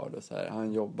nya Gerard och så här,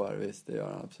 han jobbar, visst, det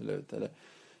gör han absolut. Eller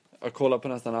jag kollar på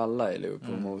nästan alla i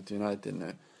Liverpool mot United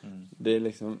nu. Det är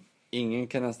liksom, ingen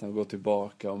kan nästan gå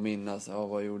tillbaka och minnas,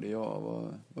 vad gjorde jag,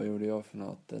 vad gjorde jag för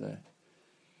något, eller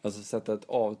alltså sätta ett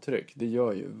avtryck. Det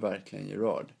gör ju verkligen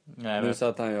Gerard. Nu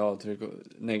satte han ju avtryck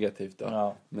negativt då.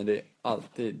 Ja. Men det är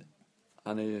alltid,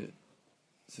 han är ju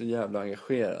så jävla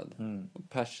engagerad. Och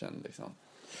passion liksom.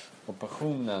 Och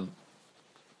passionen,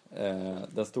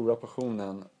 den stora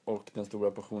passionen och den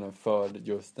stora passionen för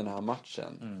just den här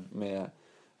matchen. Med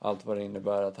allt vad det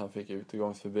innebär att han fick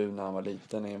utegångsförbud när han var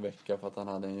liten i en vecka för att han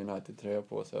hade en United-tröja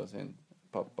på sig av sin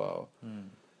pappa. Och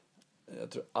jag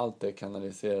tror allt det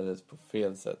kanaliserades på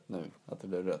fel sätt nu, att det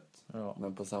blev rött. Ja.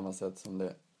 Men på samma sätt som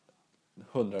det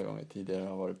 100 gånger tidigare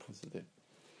har varit positivt.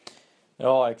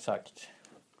 Ja, exakt.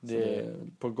 Det är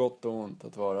på gott och ont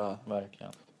att vara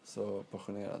verkligen så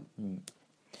passionerad.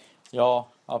 Ja,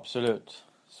 absolut.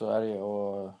 Så är det,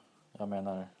 och jag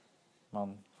menar,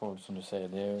 man får, som du säger,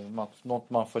 det är något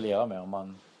man får leva med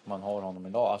om man har honom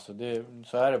idag. Alltså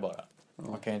så är det bara.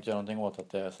 Man kan ju inte göra någonting åt att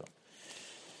det är så.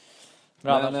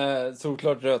 Men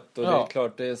såklart rött, och det är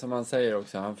klart, det är som man säger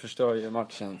också, han förstör ju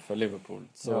matchen för Liverpool.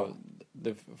 Så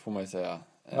det får man ju säga.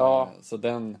 Så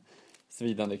den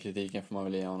svidande kritiken får man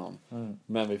väl ge honom.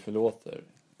 Men vi förlåter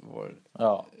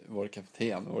vår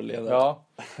kapten, vår ledare. Ja,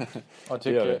 jag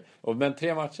tycker... Men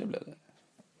 3 matcher blev det.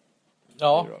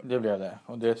 Ja, det blev det.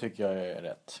 Och det tycker jag är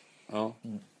rätt. Ja.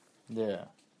 Det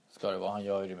ska det vara. Han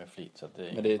gör ju det med flit. Så att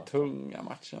men det är tunga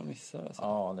matcher han missar. Alltså.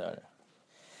 Ja, det är det.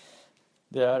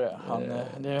 Det är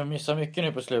det. Han missar mycket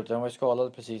nu på slutet. Han var ju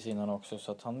skadad precis innan också.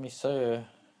 Så att han missar ju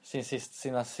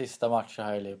sina sista matcher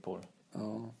här i Liverpool.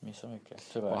 Ja. Missar mycket,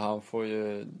 tyvärr. Och han får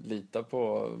ju lita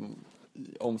på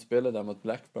omspelet där mot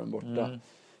Blackburn borta.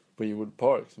 På Ewood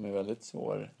Park, som är väldigt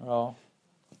svår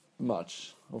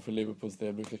match. Och för Liverpools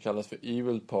del brukar kallas för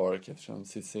Evil Park, eftersom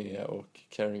Cissé och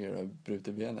Carragher har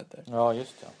brutit benet där. Ja,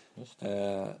 just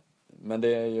det. Men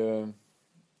det är ju,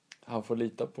 han får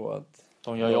lita på att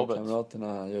de gör jobbet.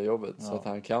 Kamraterna gör jobbet, så att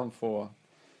han kan få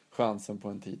chansen på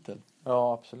en titel.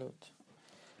 Ja, absolut.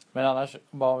 Men annars,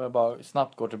 om jag bara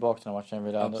snabbt går tillbaka till den matchen,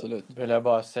 vill jag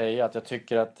bara säga att jag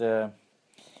tycker att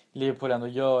Liverpool ändå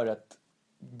gör ett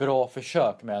bra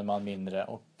försök med en man mindre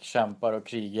och kämpar och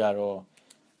krigar, och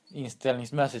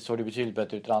inställningsmässigt såg det betydligt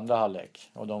bättre ut i andra halvlek,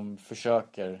 och de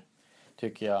försöker,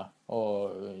 tycker jag,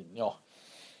 och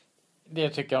det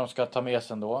tycker jag de ska ta med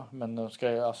sig ändå, men det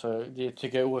tycker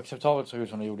jag är oacceptabelt så ut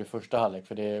som de gjorde i första halvlek,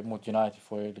 för det mot United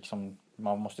får ju liksom,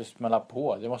 man måste smälla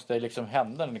på, det måste liksom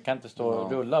hända, det kan inte stå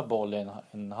och rulla boll i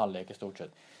en halvlek i stort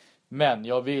sett. Men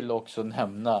jag vill också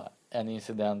nämna en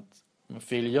incident med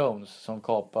Phil Jones som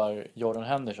kapar Jordan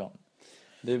Henderson.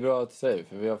 Det är bra att du säger,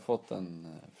 för vi har fått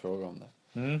en fråga om det.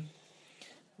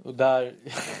 Och där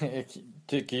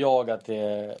tycker jag att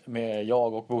det med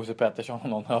jag och Bosse Pettersson, om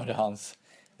någon hörde hans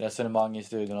resonemang i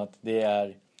studion, att det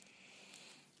är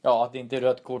att det inte är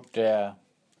rött kort, det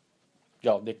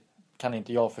kan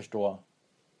inte jag förstå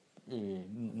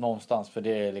någonstans. För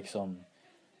det är liksom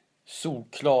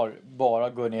solklar, bara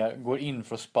går in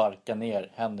för att sparka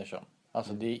ner Henderson.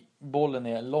 Alltså bollen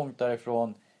är långt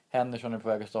därifrån. Henderson är på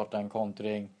väg att starta en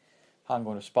kontring. Han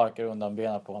går och sparkar undan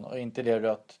benen på honom. Och inte det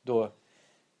rött,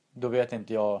 då vet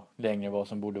inte jag längre vad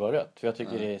som borde vara rött. För jag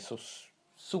tycker det är så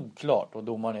solklart. Och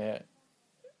domaren är...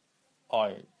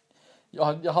 Aj.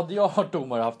 Hade jag varit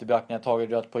domare och haft i beaktning att tagit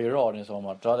rött på Gerard i en sån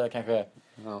match, då hade jag kanske...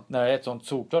 När det är ett sånt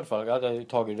solklart fall, hade jag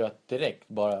tagit rött direkt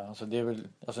bara. Alltså det är väl...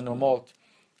 Alltså normalt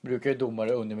brukar ju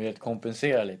domare undermedvetet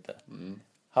kompensera lite.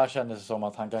 Här kändes det som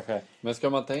att han kanske... Men ska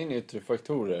man ta in yttre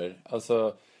faktorer?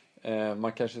 Alltså,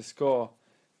 man kanske ska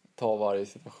ta varje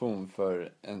situation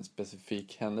för en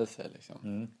specifik händelse.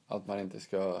 Liksom. Att man inte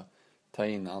ska ta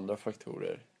in andra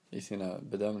faktorer i sina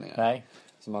bedömningar. Nej.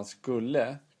 Så man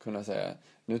skulle kunna säga,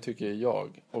 nu tycker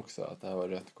jag också att det här var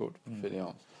rött kort på Phil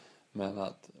Jones. Men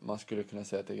att man skulle kunna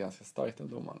säga att det är ganska starkt av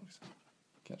domaren också.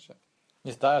 Kanske.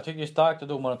 Jag tycker det är starkt att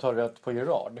domaren tar rött på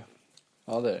Gerard.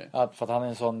 Ja, det är det. För att han är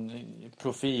en sån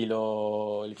profil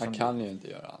och... Liksom, han kan ju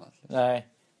inte göra annat. Liksom. Nej,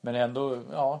 men ändå,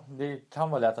 ja, det kan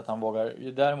vara lätt att han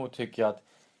vågar. Däremot tycker jag att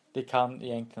det kan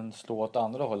egentligen slå åt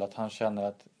andra håll. Att han känner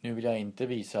att nu vill jag inte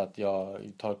visa att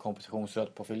jag tar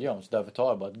kompensationsrött på Phil Jones. Därför tar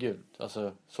jag bara ett gult.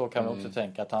 Alltså, så kan man också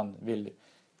tänka att han vill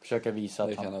försöka visa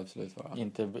att han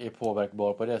inte är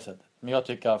påverkbar på det sättet. Men jag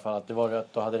tycker i alla fall att det var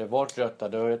rött. Och hade det varit rött där,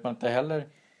 då vet man inte heller...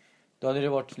 Då hade det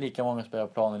varit lika många spelare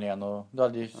på planen igen. Och då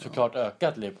hade det såklart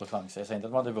ökat Liverpools chanser. Jag säger inte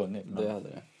att man hade vunnit. Men... Det hade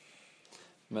det.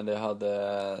 Men det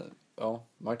hade... Ja,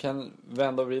 man kan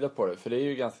vända och vrida på det. För det är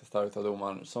ju ganska starkt av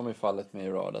domaren, som i fallet med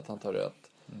Gerard, att han tar rött.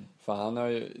 För han har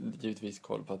ju givetvis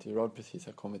koll på att Gerard precis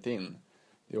har kommit in.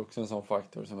 Det är också en sån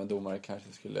faktor som en domare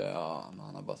kanske skulle... Ja,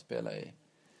 han har bara spelat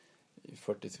i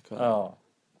 40 sekunder. Ja.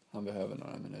 Han behöver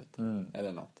några minuter.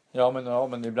 Eller något. Ja,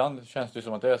 men ibland känns det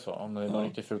som att det är så. Om det är någon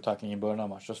riktigt ful tackling i början av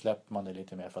match, så släpper man det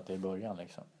lite mer för att det är början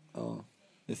liksom. Ja.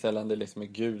 Det är sällan det liksom är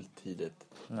gult tidigt.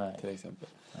 Nej. Till exempel.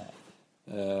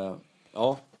 Nej.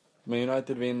 Ja, men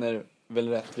United vinner väl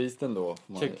rättvist ändå.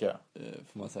 Tycker jag.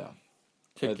 Får man säga.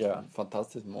 Tycker jag.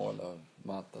 Fantastiskt mål av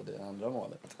Mata, det andra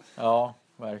målet. Ja,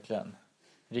 verkligen.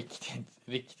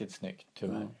 Riktigt snyggt,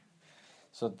 tyvärr.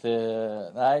 Så att,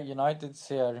 nej, United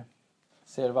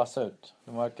ser vassa ut.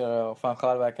 Och Van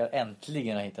Gaal verkar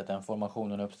äntligen ha hittat en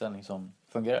formation och en uppställning som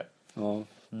fungerar. Ja.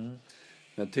 Men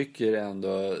jag tycker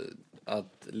ändå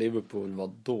att Liverpool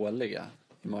var dåliga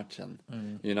i matchen.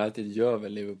 United gör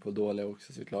väl Liverpool dåliga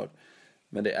också såklart.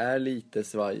 Men det är lite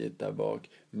svajigt där bak.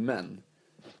 Men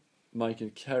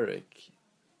Michael Carrick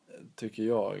tycker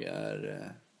jag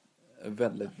är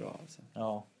väldigt bra alltså.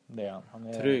 Ja, det är han. Han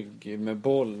är trygg med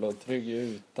boll och trygg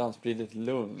utan, sprider ett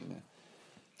lugn.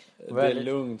 Det är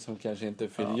lugn som kanske inte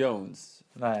Phil Jones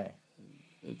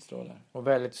utstrålar. Och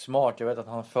väldigt smart. Jag vet att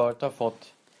han förut har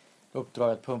fått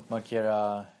uppdrag att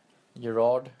pumpmarkera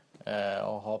Gerard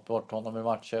och ha bort honom i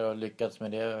matcher och lyckats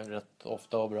med det rätt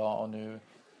ofta och bra. Och nu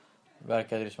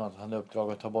verkar det som att han har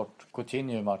uppdrag att ta bort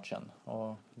Coutinho i matchen.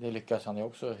 Och det lyckas han ju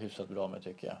också hyfsat bra med,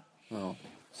 tycker jag. Ja.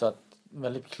 Så att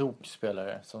väldigt klok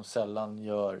spelare som sällan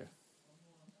gör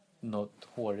något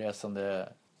hårresande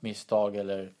misstag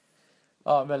eller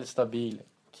väldigt stabil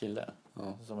kille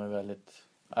som är väldigt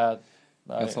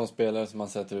en sån spelare som man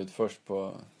sätter ut först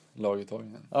på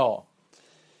laguttagningen. Ja.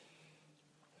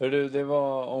 Hörru, det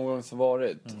var omgången som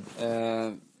varit.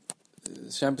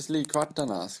 Champions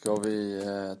League-kvartarna ska vi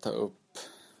ta upp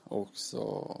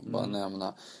också, bara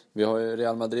nämna. Vi har ju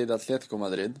Real Madrid, Atletico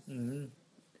Madrid.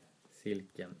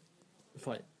 Silken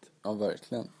fight. Ja,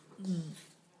 verkligen.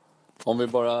 Om vi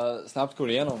bara snabbt går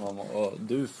igenom dem och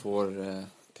du får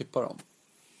tippa dem.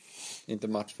 Inte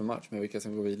match för match, men vilka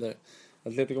som går vidare.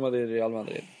 Atletico Madrid, Real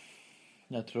Madrid.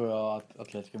 Jag tror att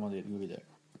Atletico Madrid går vidare.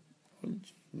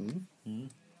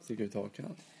 Sticker ut hakorna.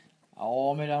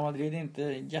 Ja, men Real Madrid är inte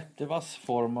jättevass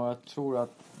form och jag tror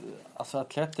att alltså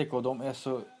Atletico, de är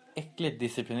så äckligt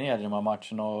disciplinerade i de här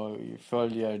matcherna och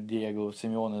följer Diego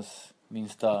Simeones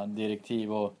minsta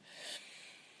direktiv och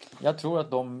jag tror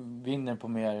att de vinner på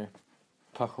mer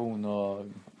passion och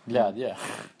glädje.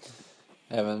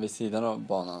 Även vid sidan av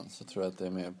banan så tror jag att det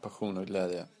är mer passion och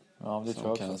glädje det som tror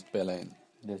jag kan också. spela in.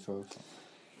 Det tror jag också.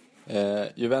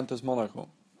 Juventus Monaco.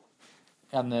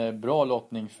 En bra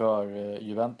lottning för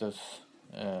Juventus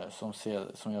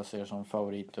som jag ser som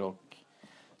favoriter och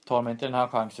tar man inte den här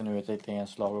chansen nu ett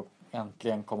italienskt lag och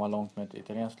äntligen komma långt med ett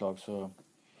italienskt lag så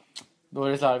då är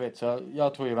det slarvigt. Så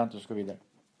jag tror Juventus går vidare.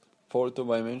 Porto,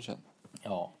 Bayern München.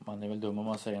 Ja, man är väl dum om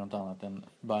man säger något annat än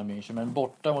Bayern München. Men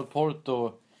borta mot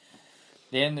Porto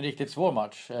Det är en riktigt svår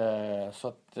match. Så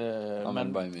att,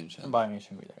 men Bayern München. Bayern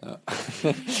München vidare.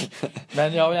 Ja.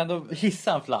 Men jag vill ändå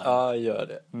hissa en flank. Ja, gör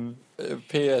det.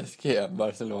 PSG,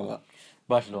 Barcelona.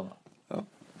 Barcelona. Ja.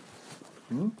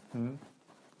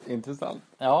 Intressant.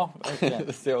 Ja,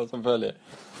 verkligen. Se vad som följer.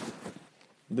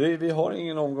 Vi har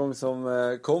ingen omgång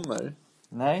som kommer.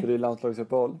 Nej, För det är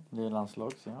landslagsuppehåll. det är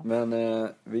landslags, ja. Men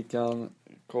vi kan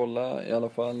kolla i alla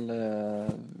fall.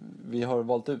 Vi har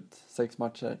valt ut 6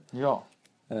 matcher. Ja,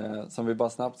 Som vi bara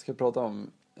snabbt ska prata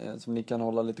om. Som ni kan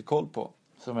hålla lite koll på.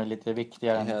 som är lite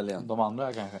viktigare I helgen. än de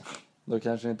andra kanske. Då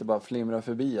kanske inte bara flimrar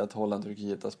förbi att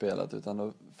Holland-Turkiet har spelat. Utan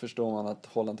då förstår man att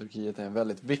Holland-Turkiet är en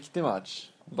väldigt viktig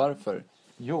match. Varför?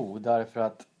 Jo, därför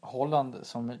att Holland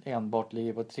som enbart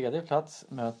ligger på 3:e plats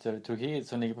möter Turkiet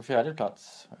som ligger på 4:e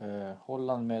plats.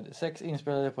 Holland med 6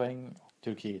 inspelade poäng och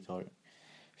Turkiet har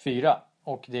 4.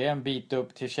 Och det är en bit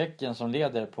upp till Tjeckien som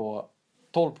leder på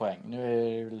 12 poäng. Nu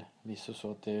är det väl visst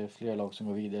så att det är fler lag som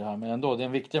går vidare här. Men ändå, det är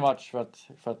en viktig match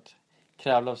för att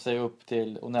krävla sig upp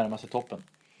till och närma sig toppen.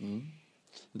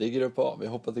 Det är grupp A. Vi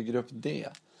hoppar till grupp D.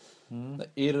 Där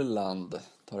Irland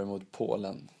tar emot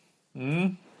Polen.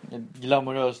 Ett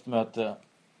glamoröst möte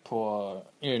på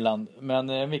Irland. Men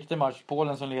en viktig match.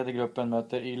 Polen som leder gruppen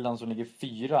möter Irland som ligger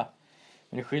 4.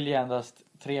 Men det skiljer endast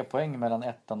 3 poäng mellan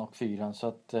 1:an och 4:an. Så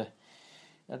att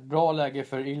ett bra läge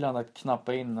för Irland att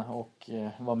knappa in och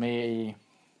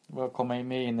komma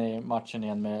med in i matchen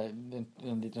igen med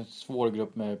en liten svår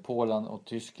grupp med Polen och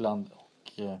Tyskland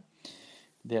och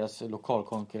deras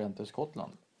lokalkonkurrenter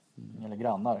Skottland. Eller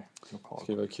grannar. Det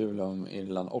skulle vara kul om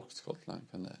Irland och Skottland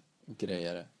kunde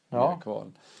greja det. Ja.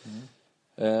 Kval.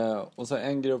 Och så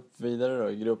en grupp vidare då,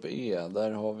 grupp E.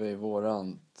 Där har vi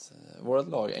vårat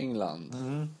lag, England.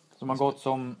 Som har gått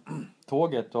som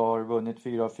tåget och har vunnit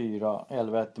 4-4,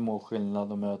 11-1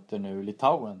 målskillnad och möter nu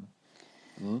Litauen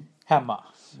hemma.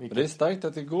 Och det är starkt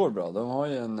att det går bra. De har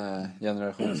ju en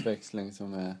generationsväxling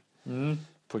som är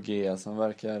på G som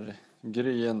verkar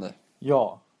gryende.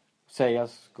 Ja,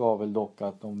 sägas ska väl dock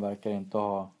att de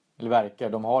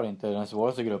de har inte den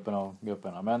svåraste gruppen av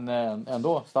grupperna. Men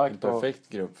ändå En starkt. perfekt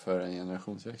grupp för en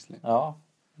generationsväxling. Ja,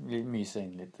 mysa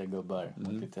in lite gubbar.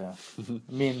 Lite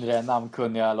mindre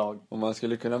namnkunniga lag. Och man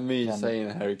skulle kunna mysa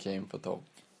in Harry Kane på topp.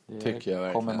 Tycker jag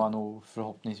verkligen. Kommer man nog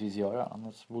förhoppningsvis göra.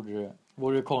 Annars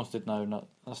vore det konstigt när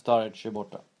Sturridge är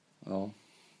borta. Ja.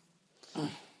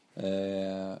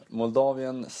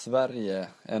 Moldavien, Sverige.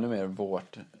 Ännu mer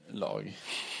vårt lag.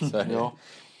 Sverige. Ja.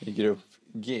 I grupp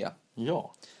G.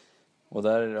 Ja. Och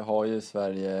där har ju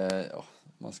Sverige...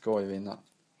 man ska ju vinna.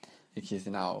 I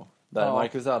Chisinau. Där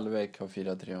Marcus Albeck har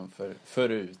firat triumfer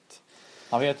förut.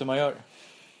 Han vet hur man gör.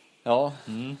 Ja.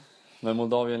 Men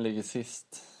Moldavien ligger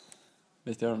sist.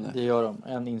 Visst gör de det? Det gör de.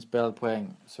 En inspelad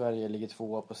poäng. Sverige ligger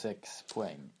 2 på 6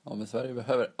 poäng. Ja, men Sverige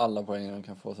behöver alla poäng de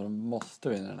kan få, så de måste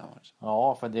vinna den här matchen.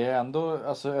 Ja, för det är ändå...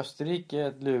 Alltså Österrike är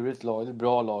ett lurigt lag. Det är ett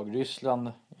bra lag.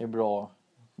 Ryssland är bra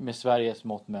med Sveriges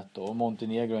mått mätt. Och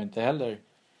Montenegro inte heller.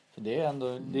 Så det är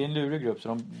ändå... Det är en lurig grupp.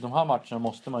 Så de här matcherna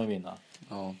måste man ju vinna.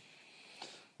 Ja.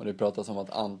 Och det pratas om att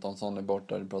Antonsson är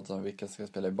borta. Det pratas om vilka ska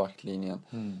spela i backlinjen.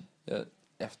 Jag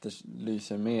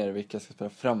efterlyser mer vilka ska spela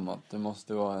framåt. Det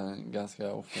måste vara en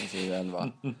ganska offensiv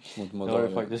elva mot Moldavien. Det har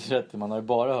du faktiskt rätt i. Man har ju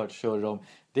bara hört surr om...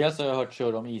 Dels har jag hört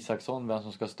surr om Isaksson, vem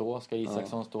som ska stå. Ska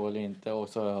Isaksson stå eller inte? Och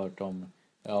så har jag hört om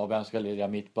vem ska leda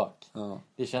mittback. Ja.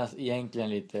 Det känns egentligen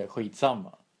lite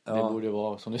skitsamma. Ja. Det borde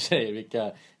vara, som du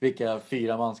säger, vilka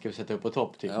 4 man ska vi sätta upp på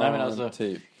topp typ. Ja, Nej, men alltså,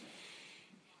 typ.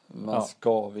 Man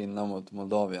ska vinna mot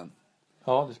Moldavien.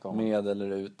 ja, det ska man. Med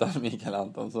eller utan Mikael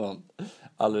Antonsson.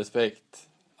 All respekt,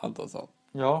 Antonsson.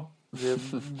 Ja,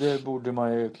 det borde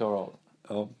man ju klara av.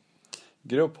 Ja.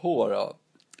 Grupp H då.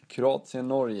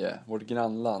 Kroatien-Norge, vårt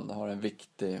grannland, har en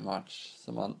viktig match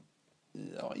som man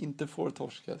inte får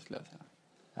torska, skulle jag säga.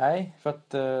 Nej, för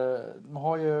att man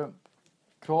har ju...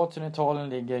 Kroatien och Italien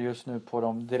ligger just nu på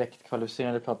de direkt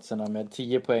kvalificerade platserna med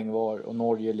 10 poäng var. Och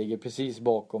Norge ligger precis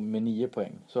bakom med 9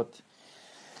 poäng. Så att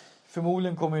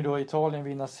förmodligen kommer ju då Italien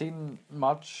vinna sin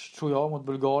match, tror jag, mot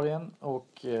Bulgarien.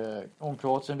 Och om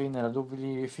Kroatien vinner då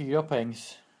blir det 4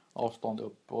 poängs avstånd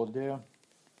upp. Och det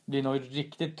blir nog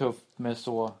riktigt tufft med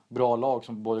så bra lag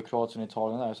som både Kroatien och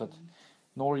Italien är. Så att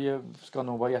Norge ska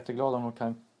nog vara jätteglada om de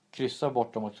kan kryssa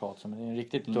bort dem mot Kroatien. Men det är en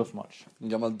riktigt tuff match. En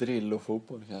gammal drill och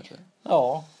fotboll kanske.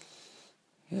 Ja.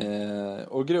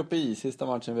 Och grupp I, sista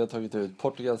matchen vi har tagit ut.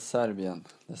 Portugal-Serbien.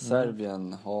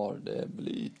 Serbien har det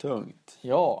blytungt.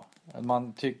 Ja,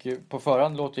 man tycker på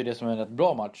förhand låter ju det som en rätt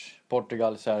bra match.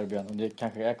 Portugal-Serbien. Och det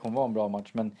kanske kommer vara en bra match.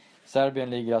 Men Serbien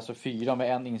ligger alltså 4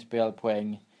 med en inspelad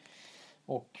poäng.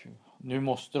 Och Nu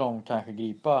måste de kanske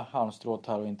gripa halmstrået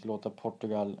här och inte låta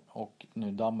Portugal och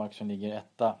nu Danmark som ligger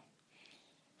etta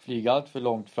flyga allt för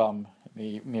långt fram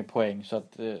med poäng. Så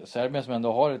att Serbien som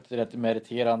ändå har ett rätt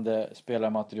meriterande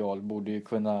spelarmaterial borde ju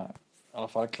kunna i alla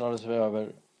fall klara sig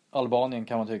över Albanien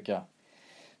kan man tycka.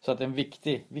 Så att en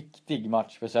viktig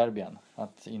match för Serbien.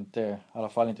 Att inte, i alla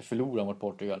fall inte förlora mot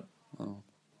Portugal.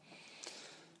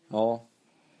 Ja,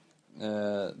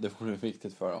 det vore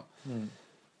viktigt för dem.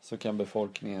 Så kan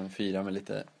befolkningen fira med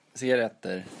lite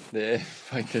cigaretter. Det är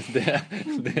faktiskt det.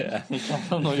 Det kan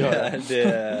de nog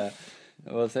göra.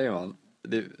 Vad säger man?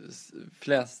 Det är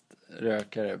flest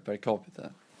rökare per capita.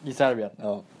 I Serbien?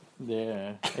 Ja.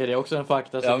 Är det också en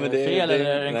fakta som är fel eller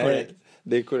är den korrekt?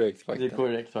 Det är korrekt fakta. Det är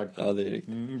korrekt fakta. Ja, det är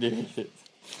riktigt. Det är riktigt.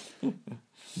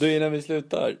 Du, innan vi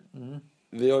slutar.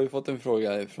 Vi har ju fått en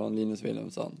fråga från Linus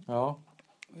Wilhelmsson. Ja.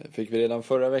 Fick vi redan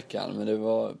förra veckan, men det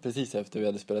var precis efter vi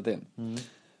hade spelat in.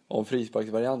 Om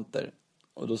frisparksvarianter.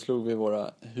 Och då slog vi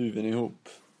våra huvuden ihop.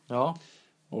 Ja.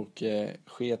 Och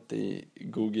sket i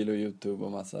Google och YouTube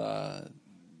och massa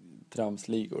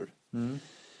tramsligor.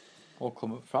 Och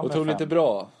kom fram Och med tog 5. lite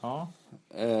bra. Ja.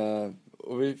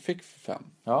 Och vi fick 5.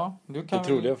 Ja, du kan Det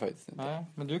trodde jag faktiskt inte. Nej,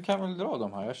 men du kan väl dra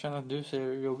dem här. Jag känner att du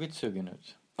ser jobbigt sugen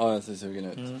ut. Ja, jag ser sugen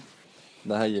ut.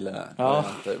 Det här gillar jag. Ja.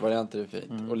 Varianter är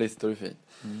fint. Och listor är fint.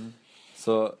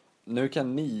 Så nu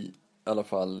kan ni i alla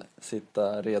fall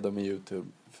sitta redo med YouTube.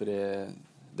 För det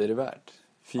är det värt.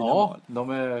 Fina mål. De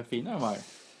är fina de här.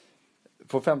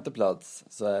 På 5:e plats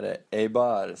så är det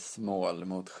Eibars mål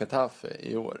mot Getafe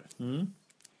i år.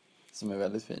 Som är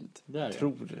väldigt fint. Det är det.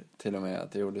 Tror till och med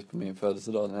att det gjordes på min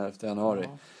födelsedag den 11 januari.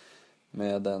 Ja.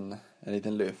 Med en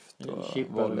liten lyft och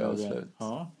volleyavslut.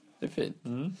 Ja. Det är fint.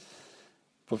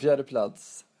 På 4:e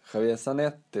plats Javier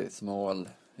Zanettis mål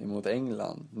emot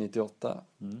England 98.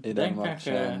 I den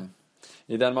matchen.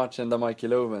 I den matchen där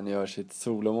Michael Owen gör sitt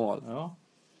solomål. Ja.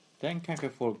 Den kanske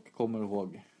folk kommer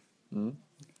ihåg.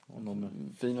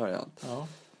 Fin variant. Ja.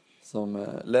 Som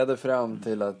ledde fram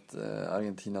till att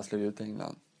Argentina slog ut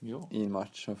England. Ja. I en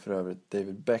match som för övrigt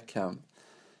David Beckham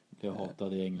Blev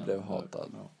hatad i England. blev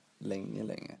hatad. Ja. Länge.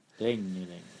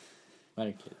 Länge.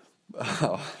 Märkligt.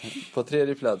 Ja. På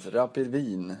 3:e plats Rapid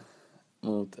Wien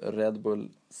mot Red Bull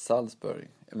Salzburg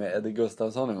med Eddie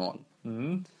Gustafsson i mål.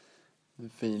 En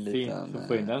fin liten... Fint.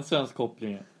 Få in den svensk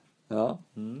kopplingen. Ja.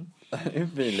 En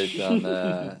fin liten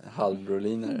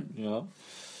halvbrolinare. Ja.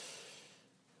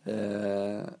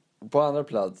 På andra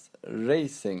plats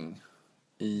Racing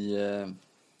i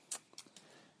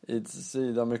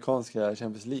sydamerikanska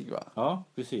Champions League, va? Ja,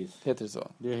 precis. Heter det så?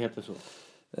 Det heter så.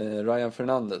 Ryan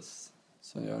Fernandez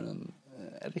som gör en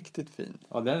riktigt fin.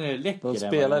 Ja, den är läcker. De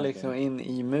spelar liksom in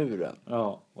i muren.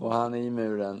 Ja. Och han i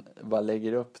muren bara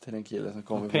lägger upp till en kille som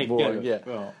kommer på Peggar båge. upp.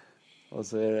 Ja. Och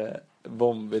så är det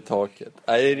bomb i taket.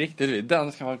 Nej, det är riktigt fint.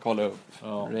 Den ska man kolla upp.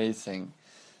 Ja. Racing.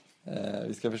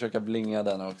 Vi ska försöka blinga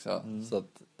den också. Så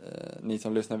att ni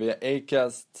som lyssnar via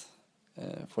Acast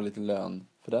får lite lön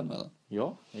för den mellan.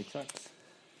 Ja, exakt.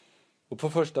 Och på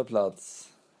första plats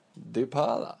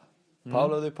Dybala.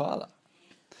 Paolo Dybala.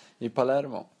 I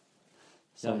Palermo.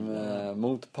 Som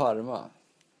mot Parma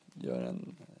gör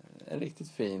en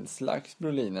riktigt fin slags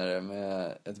brolinare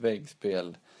med ett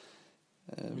väggspel.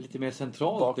 Lite mer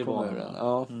centralt i bakom banan. muren.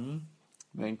 Ja.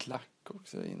 Med en klack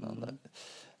också innan där.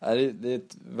 Det är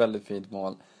ett väldigt fint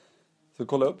mål. Så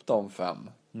kolla upp de 5,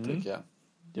 tycker jag.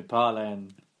 Dybala är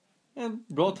en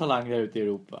bra talang där ute i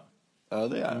Europa. Ja,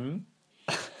 det är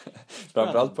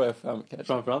framförallt på FM kanske.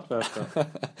 Framförallt på FM.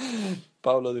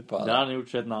 Paolo Dybala. Där har han gjort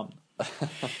sig ett namn.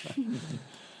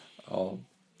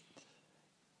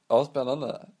 Ja,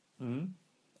 spännande.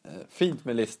 Fint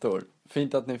med listor.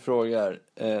 Fint att ni frågar.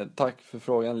 Tack för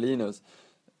frågan, Linus.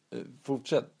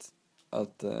 Fortsätt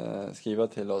att skriva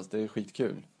till oss. Det är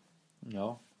skitkul.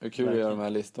 Ja. Det är kul att göra de här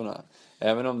listorna.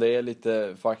 Även om det är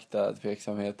lite fakta,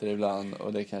 tveksamheter ibland.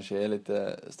 Och det kanske är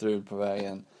lite strul på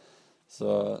vägen.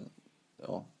 Så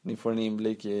ja, ni får en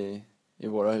inblick i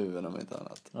våra huvuden om inte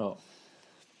annat. Ja.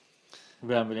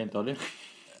 Vem vill inte ha det?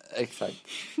 Exakt.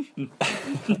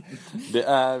 Det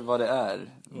är vad det är,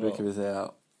 brukar vi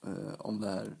säga om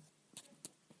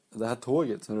det här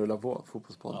tåget som rullar på,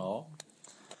 Fotbollspodden. Ja,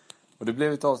 Och det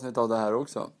blev ett avsnitt av det här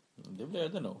också. det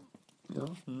blev det nog. Ja.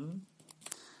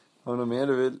 Har du något mer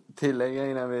du vill tillägga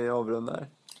innan vi avrundar?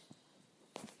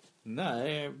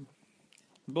 Nej,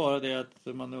 bara det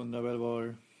att man undrar väl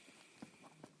var...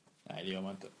 Nej, det gör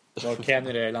man inte. Var Kenny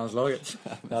är i landslaget.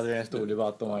 Det hade vi en stor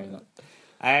debatt om här innan.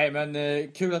 Nej,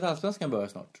 men kul att Allsvenskan börjar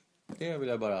snart. Det vill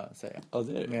jag bara säga. Ja,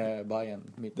 det är det. Med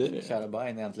Bayern. Mitt Det är det. kära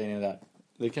Bayern äntligen är där.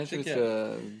 Det kanske vi Tycker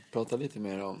ska prata lite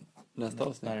mer om nästa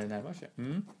avsnitt. När det närmar sig.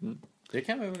 Det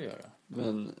kan vi väl göra.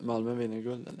 Men Malmö vinner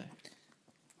guld, eller?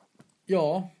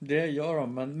 Ja, det gör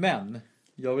de. Men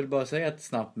jag vill bara säga ett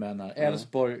snabbt men här.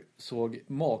 Elfsborg såg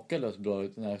makalöst bra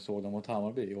ut när jag såg dem mot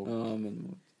Hammarby. Och...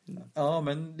 Ja,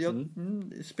 men jag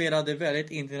spelade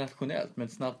väldigt internationellt med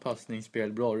ett snabbt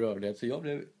passningsspel, bra rörlighet. Så jag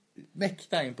blev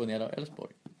mäkta imponerad av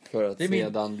Elfsborg. För att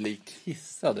sedan bli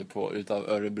kissade på utav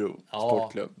Örebro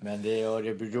sportklubb. Men det är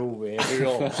Örebro är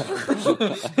bra.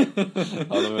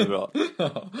 Ja, de är bra.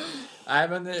 Nej,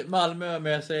 men Malmö,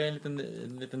 men jag säger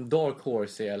en liten dark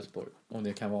horse i Elfsborg. Om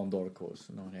det kan vara en dark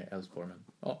horse när man är Elfsborg. Men,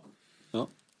 ja.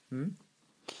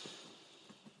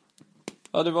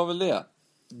 Ja, det var väl det.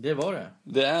 Det var det.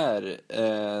 Det är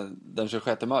den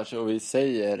 26 mars och vi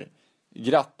säger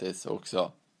grattis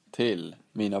också till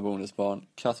mina bonusbarn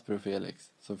Kasper och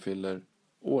Felix som fyller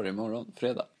år imorgon,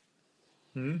 fredag.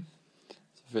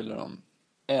 Så fyller de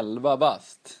 11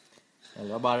 bast.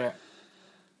 11 barre.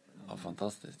 Ja,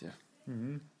 fantastiskt ju. Ja.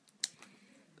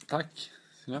 Tack.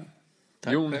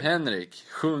 Tack. Jon Henrik,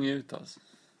 sjung ut oss.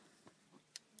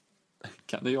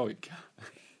 Kan du jojka?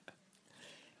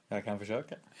 Jag kan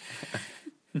försöka.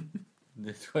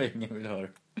 Det tror jag ingen vill höra.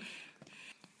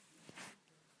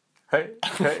 Hej,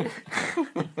 hej.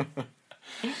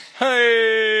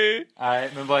 Hej!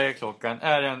 Nej, men vad är klockan?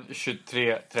 Är den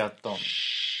 23:13?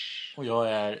 Och jag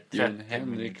är 30 Jon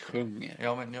Henrik sjunger.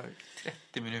 Ja, men jag är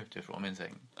 30 minuter från min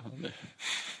säng.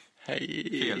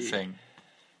 Hej! Fel säng.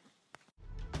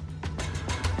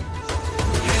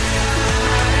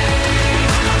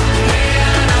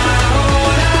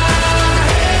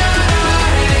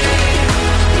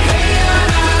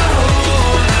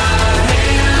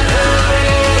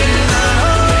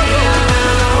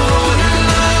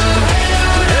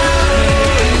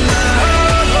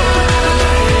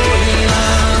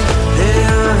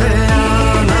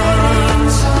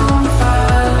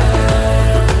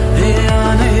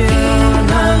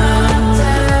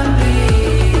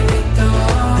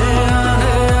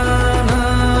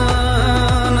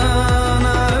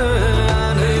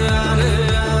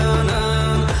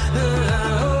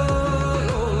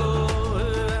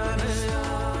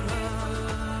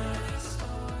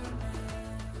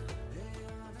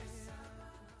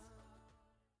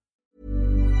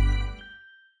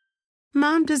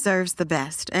 Mom deserves the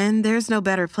best, and there's no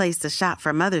better place to shop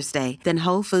for Mother's Day than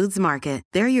Whole Foods Market.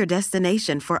 They're your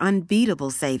destination for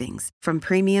unbeatable savings, from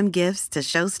premium gifts to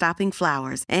show-stopping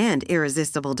flowers and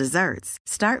irresistible desserts.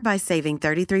 Start by saving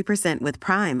 33% with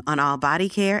Prime on all body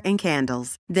care and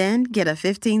candles. Then get a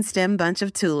 15-stem bunch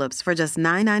of tulips for just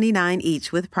 $9.99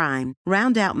 each with Prime.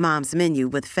 Round out Mom's menu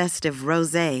with festive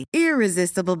rosé,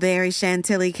 irresistible berry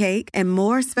chantilly cake, and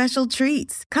more special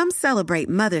treats. Come celebrate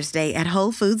Mother's Day at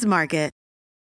Whole Foods Market.